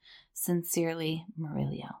friends. Sincerely,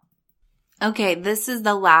 Murillo. Okay, this is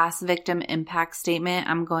the last victim impact statement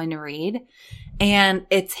I'm going to read, and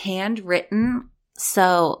it's handwritten,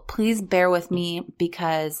 so please bear with me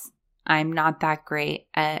because I'm not that great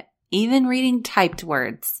at even reading typed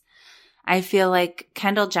words. I feel like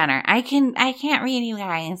Kendall Jenner. I can't read, you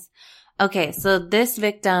guys. Okay, so this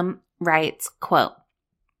victim writes, quote,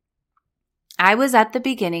 I was at the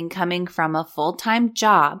beginning coming from a full-time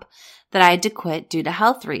job that I had to quit due to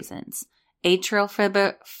health reasons. Atrial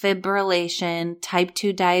fibrillation, type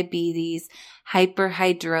 2 diabetes,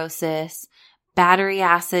 hyperhidrosis, battery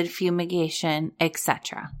acid fumigation,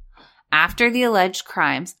 etc. After the alleged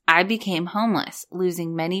crimes, I became homeless,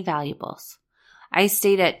 losing many valuables. I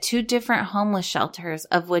stayed at 2 different homeless shelters,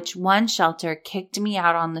 of which one shelter kicked me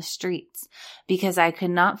out on the streets because I could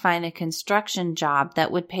not find a construction job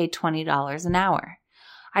that would pay $20 an hour.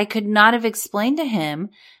 I could not have explained to him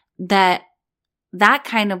that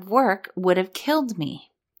kind of work would have killed me.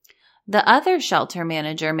 The other shelter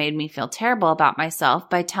manager made me feel terrible about myself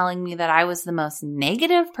by telling me that I was the most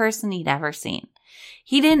negative person he'd ever seen.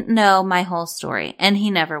 He didn't know my whole story, and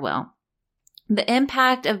he never will. The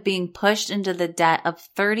impact of being pushed into the debt of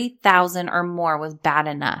 $30,000 or more was bad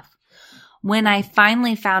enough. When I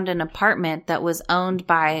finally found an apartment that was owned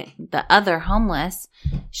by the other homeless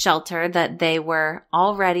shelter, that they were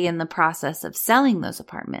already in the process of selling those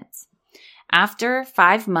apartments. After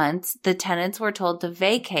 5 months, the tenants were told to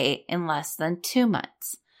vacate in less than 2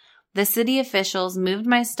 months. The city officials moved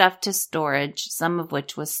my stuff to storage, some of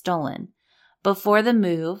which was stolen. Before the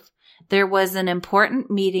move, there was an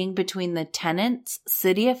important meeting between the tenants,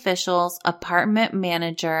 city officials, apartment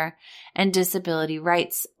manager, and disability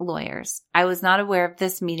rights lawyers. I was not aware of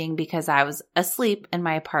this meeting because I was asleep in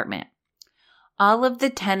my apartment. All of the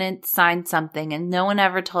tenants signed something, and no one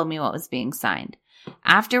ever told me what was being signed.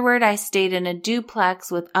 Afterward, I stayed in a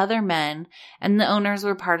duplex with other men, and the owners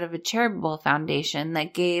were part of a charitable foundation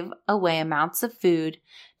that gave away amounts of food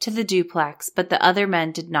to the duplex, but the other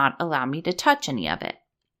men did not allow me to touch any of it.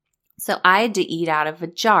 So I had to eat out of a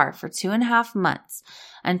jar for 2.5 months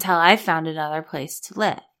until I found another place to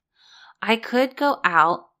live. I could go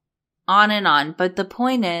on and on, but the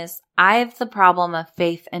point is, I have the problem of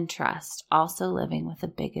faith and trust, also living with a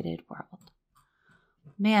bigoted world.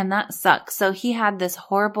 Man, that sucks. So he had this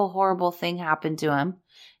horrible, horrible thing happen to him.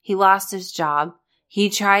 He lost his job.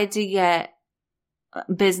 He tried to get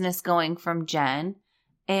business going from Jen,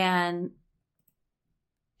 and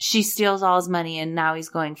she steals all his money, and now he's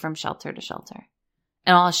going from shelter to shelter.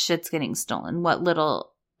 And all his shit's getting stolen. What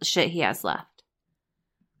little shit he has left.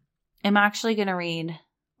 I'm actually going to read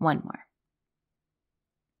one more.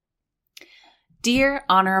 Dear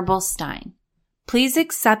Honorable Stein, please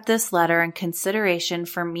accept this letter in consideration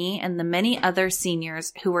for me and the many other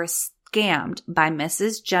seniors who were scammed by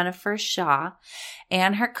Mrs. Jennifer Shaw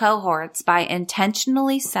and her cohorts by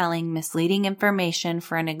intentionally selling misleading information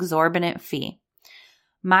for an exorbitant fee.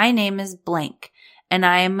 My name is blank, and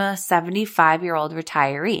I am a 75-year-old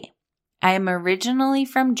retiree. I am originally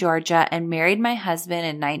from Georgia and married my husband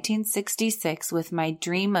in 1966 with my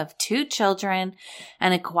dream of 2 children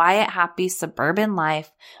and a quiet, happy suburban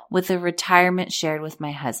life with a retirement shared with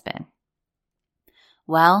my husband.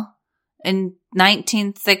 Well, In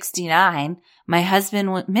 1969, my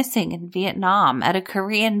husband went missing in Vietnam at a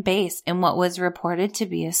Korean base in what was reported to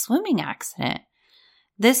be a swimming accident.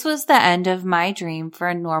 This was the end of my dream for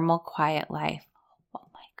a normal, quiet life. Oh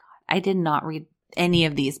my God. I did not read any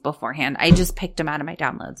of these beforehand. I just picked them out of my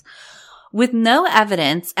downloads. With no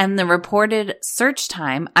evidence and the reported search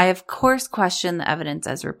time, I of course questioned the evidence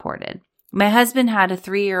as reported. My husband had a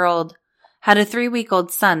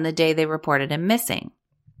 3-week-old son the day they reported him missing.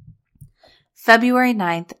 February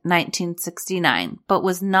 9th, 1969, but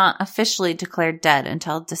was not officially declared dead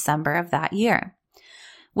until December of that year.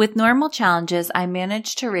 With normal challenges, I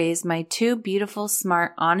managed to raise my 2 beautiful,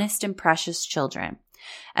 smart, honest, and precious children.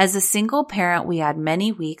 As a single parent, we had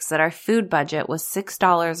many weeks that our food budget was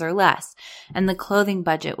 $6 or less, and the clothing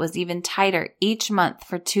budget was even tighter each month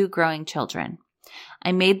for 2 growing children.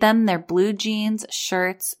 I made them their blue jeans,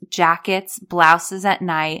 shirts, jackets, blouses at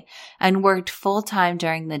night, and worked full-time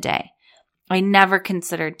during the day. I never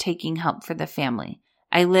considered taking help for the family.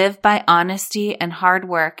 I lived by honesty and hard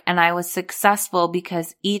work, and I was successful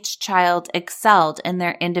because each child excelled in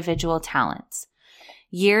their individual talents.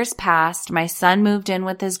 Years passed, my son moved in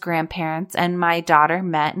with his grandparents, and my daughter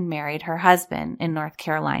met and married her husband in North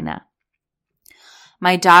Carolina.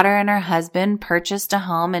 My daughter and her husband purchased a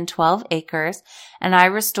home in 12 acres, and I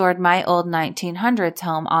restored my old 1900s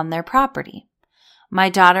home on their property. My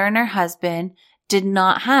daughter and her husband did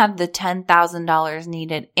not have the $10,000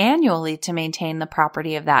 needed annually to maintain the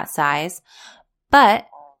property of that size, but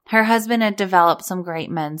her husband had developed some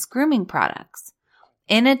great men's grooming products.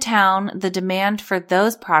 In a town, the demand for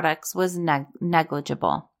those products was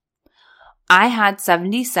negligible. I had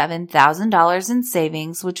 $77,000 in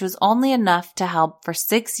savings, which was only enough to help for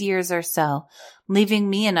 6 years or so, leaving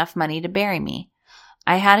me enough money to bury me.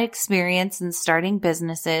 I had experience in starting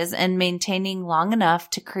businesses and maintaining long enough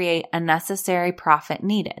to create a necessary profit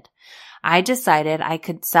needed. I decided I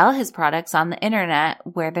could sell his products on the internet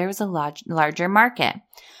where there was a larger market.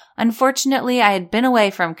 Unfortunately, I had been away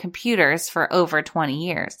from computers for over 20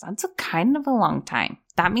 years. That's kind of a long time.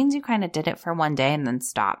 That means you kind of did it for one day and then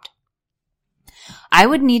stopped. I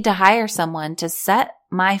would need to hire someone to set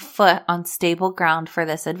my foot on stable ground for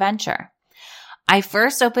this adventure. I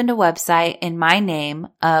first opened a website in my name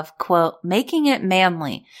of, quote, making it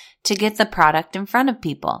manly to get the product in front of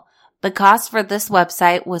people. The cost for this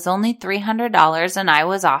website was only $300 and I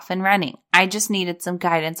was off and running. I just needed some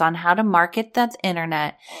guidance on how to market the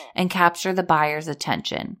internet and capture the buyer's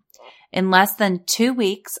attention. In less than 2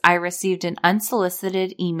 weeks, I received an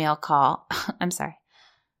unsolicited email call.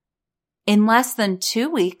 In less than 2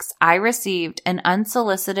 weeks, I received an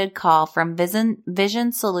unsolicited call from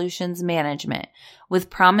Vision Solutions Management with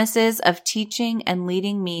promises of teaching and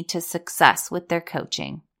leading me to success with their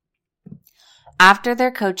coaching. After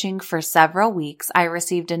their coaching for several weeks, I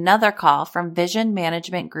received another call from Vision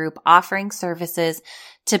Management Group offering services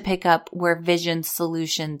to pick up where Vision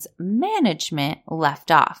Solutions Management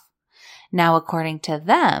left off. Now, according to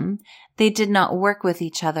them, they did not work with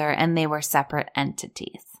each other and they were separate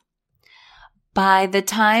entities. By the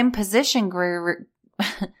time Position Gurus,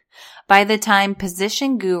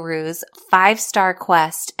 5-Star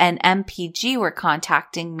Quest, and MPG were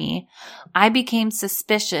contacting me, I became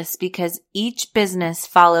suspicious because each business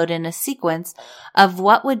followed in a sequence of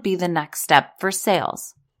what would be the next step for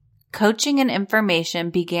sales. Coaching and information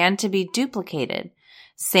began to be duplicated.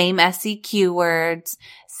 Same SEQ words,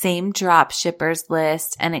 same drop shippers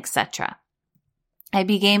list, and etc. I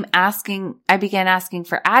began asking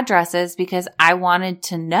for addresses because I wanted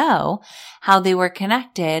to know how they were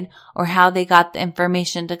connected or how they got the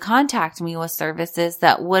information to contact me with services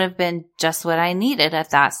that would have been just what I needed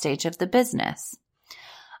at that stage of the business.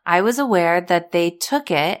 I was aware that they took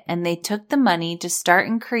the money to start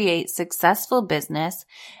and create successful business,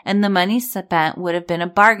 and the money spent would have been a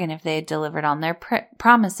bargain if they had delivered on their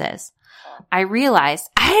promises. I realized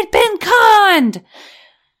I had been conned!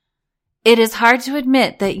 It is hard to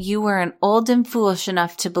admit that you were old and foolish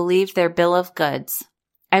enough to believe their bill of goods.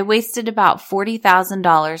 I wasted about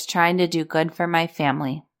 $40,000 trying to do good for my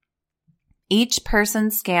family. Each person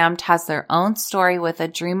scammed has their own story with a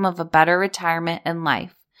dream of a better retirement and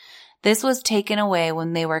life. This was taken away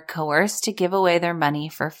when they were coerced to give away their money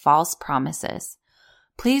for false promises.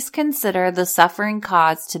 Please consider the suffering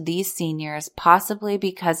caused to these seniors, possibly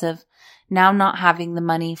because of now not having the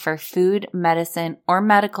money for food, medicine, or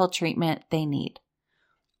medical treatment they need.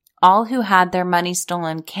 All who had their money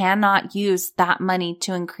stolen cannot use that money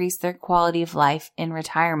to increase their quality of life in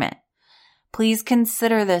retirement. Please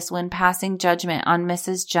consider this when passing judgment on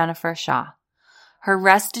Mrs. Jennifer Shaw. Her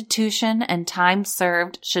restitution and time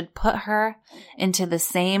served should put her into the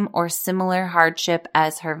same or similar hardship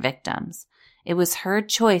as her victims. It was her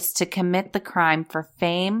choice to commit the crime for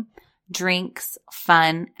fame, drinks,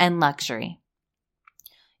 fun, and luxury.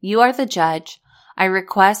 You are the judge. I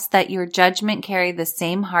request that your judgment carry the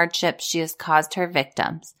same hardship she has caused her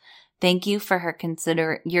victims. Thank you for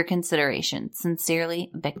your consideration.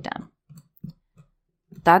 Sincerely, victim.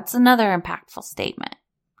 That's another impactful statement.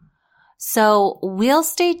 So we'll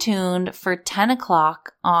stay tuned for 10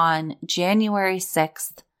 o'clock on January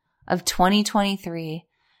 6th of 2023.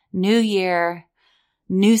 New year,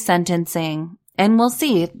 new sentencing. And we'll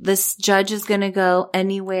see. This judge is going to go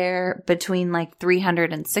anywhere between like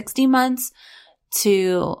 360 months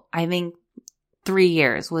to, I think, 3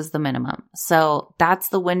 years was the minimum. So that's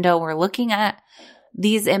the window we're looking at.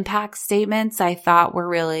 These impact statements I thought were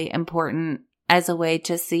really important as a way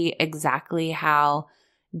to see exactly how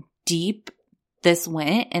deep this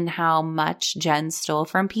went and how much Jen stole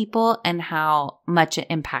from people and how much it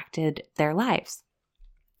impacted their lives.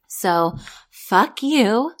 So fuck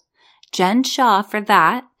you, Jen Shah, for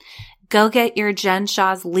that. Go get your Jen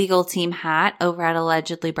Shah's legal team hat over at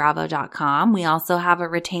allegedlybravo.com. We also have a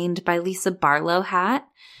Retained by Lisa Barlow hat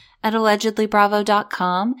at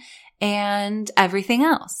allegedlybravo.com and everything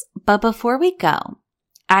else. But before we go,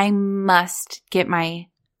 I must get my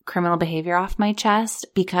criminal behavior off my chest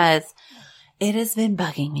because it has been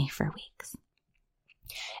bugging me for weeks.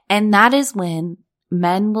 And that is when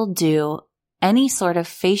men will do any sort of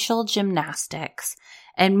facial gymnastics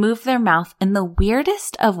and move their mouth in the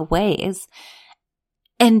weirdest of ways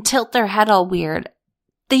and tilt their head all weird.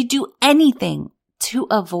 They do anything to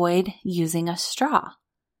avoid using a straw.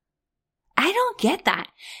 I don't get that.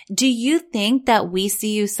 Do you think that we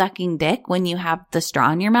see you sucking dick when you have the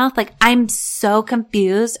straw in your mouth? Like, I'm so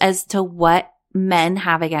confused as to what men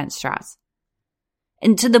have against straws.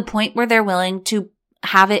 And to the point where they're willing to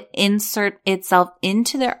have it insert itself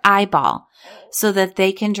into their eyeball so that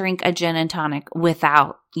they can drink a gin and tonic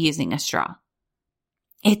without using a straw.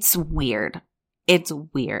 It's weird. It's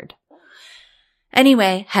weird.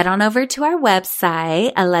 Anyway, head on over to our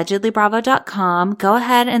website, allegedlybravo.com. Go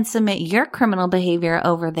ahead and submit your criminal behavior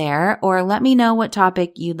over there, or let me know what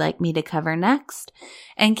topic you'd like me to cover next.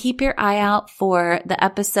 And keep your eye out for the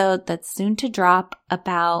episode that's soon to drop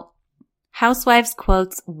about Housewives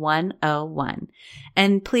Quotes 101.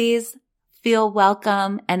 And please feel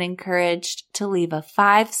welcome and encouraged to leave a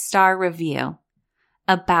 5-star review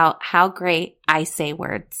about how great I say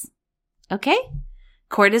words. Okay?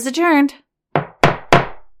 Court is adjourned.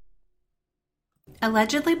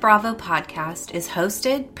 Allegedly Bravo podcast is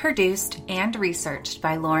hosted, produced, and researched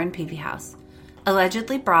by Lauren Peavy-House.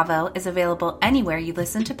 Allegedly Bravo is available anywhere you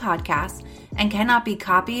listen to podcasts and cannot be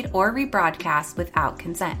copied or rebroadcast without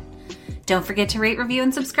consent. Don't forget to rate, review,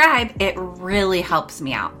 and subscribe. It really helps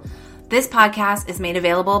me out. This podcast is made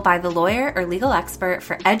available by the lawyer or legal expert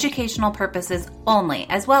for educational purposes only,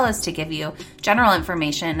 as well as to give you general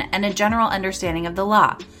information and a general understanding of the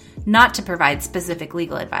law, not to provide specific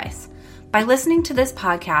legal advice. By listening to this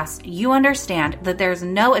podcast, you understand that there's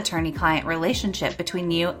no attorney-client relationship between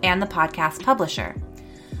you and the podcast publisher.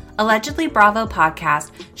 Allegedly Bravo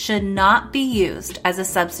podcast should not be used as a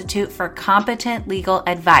substitute for competent legal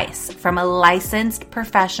advice from a licensed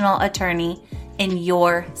professional attorney in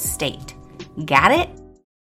your state. Got it?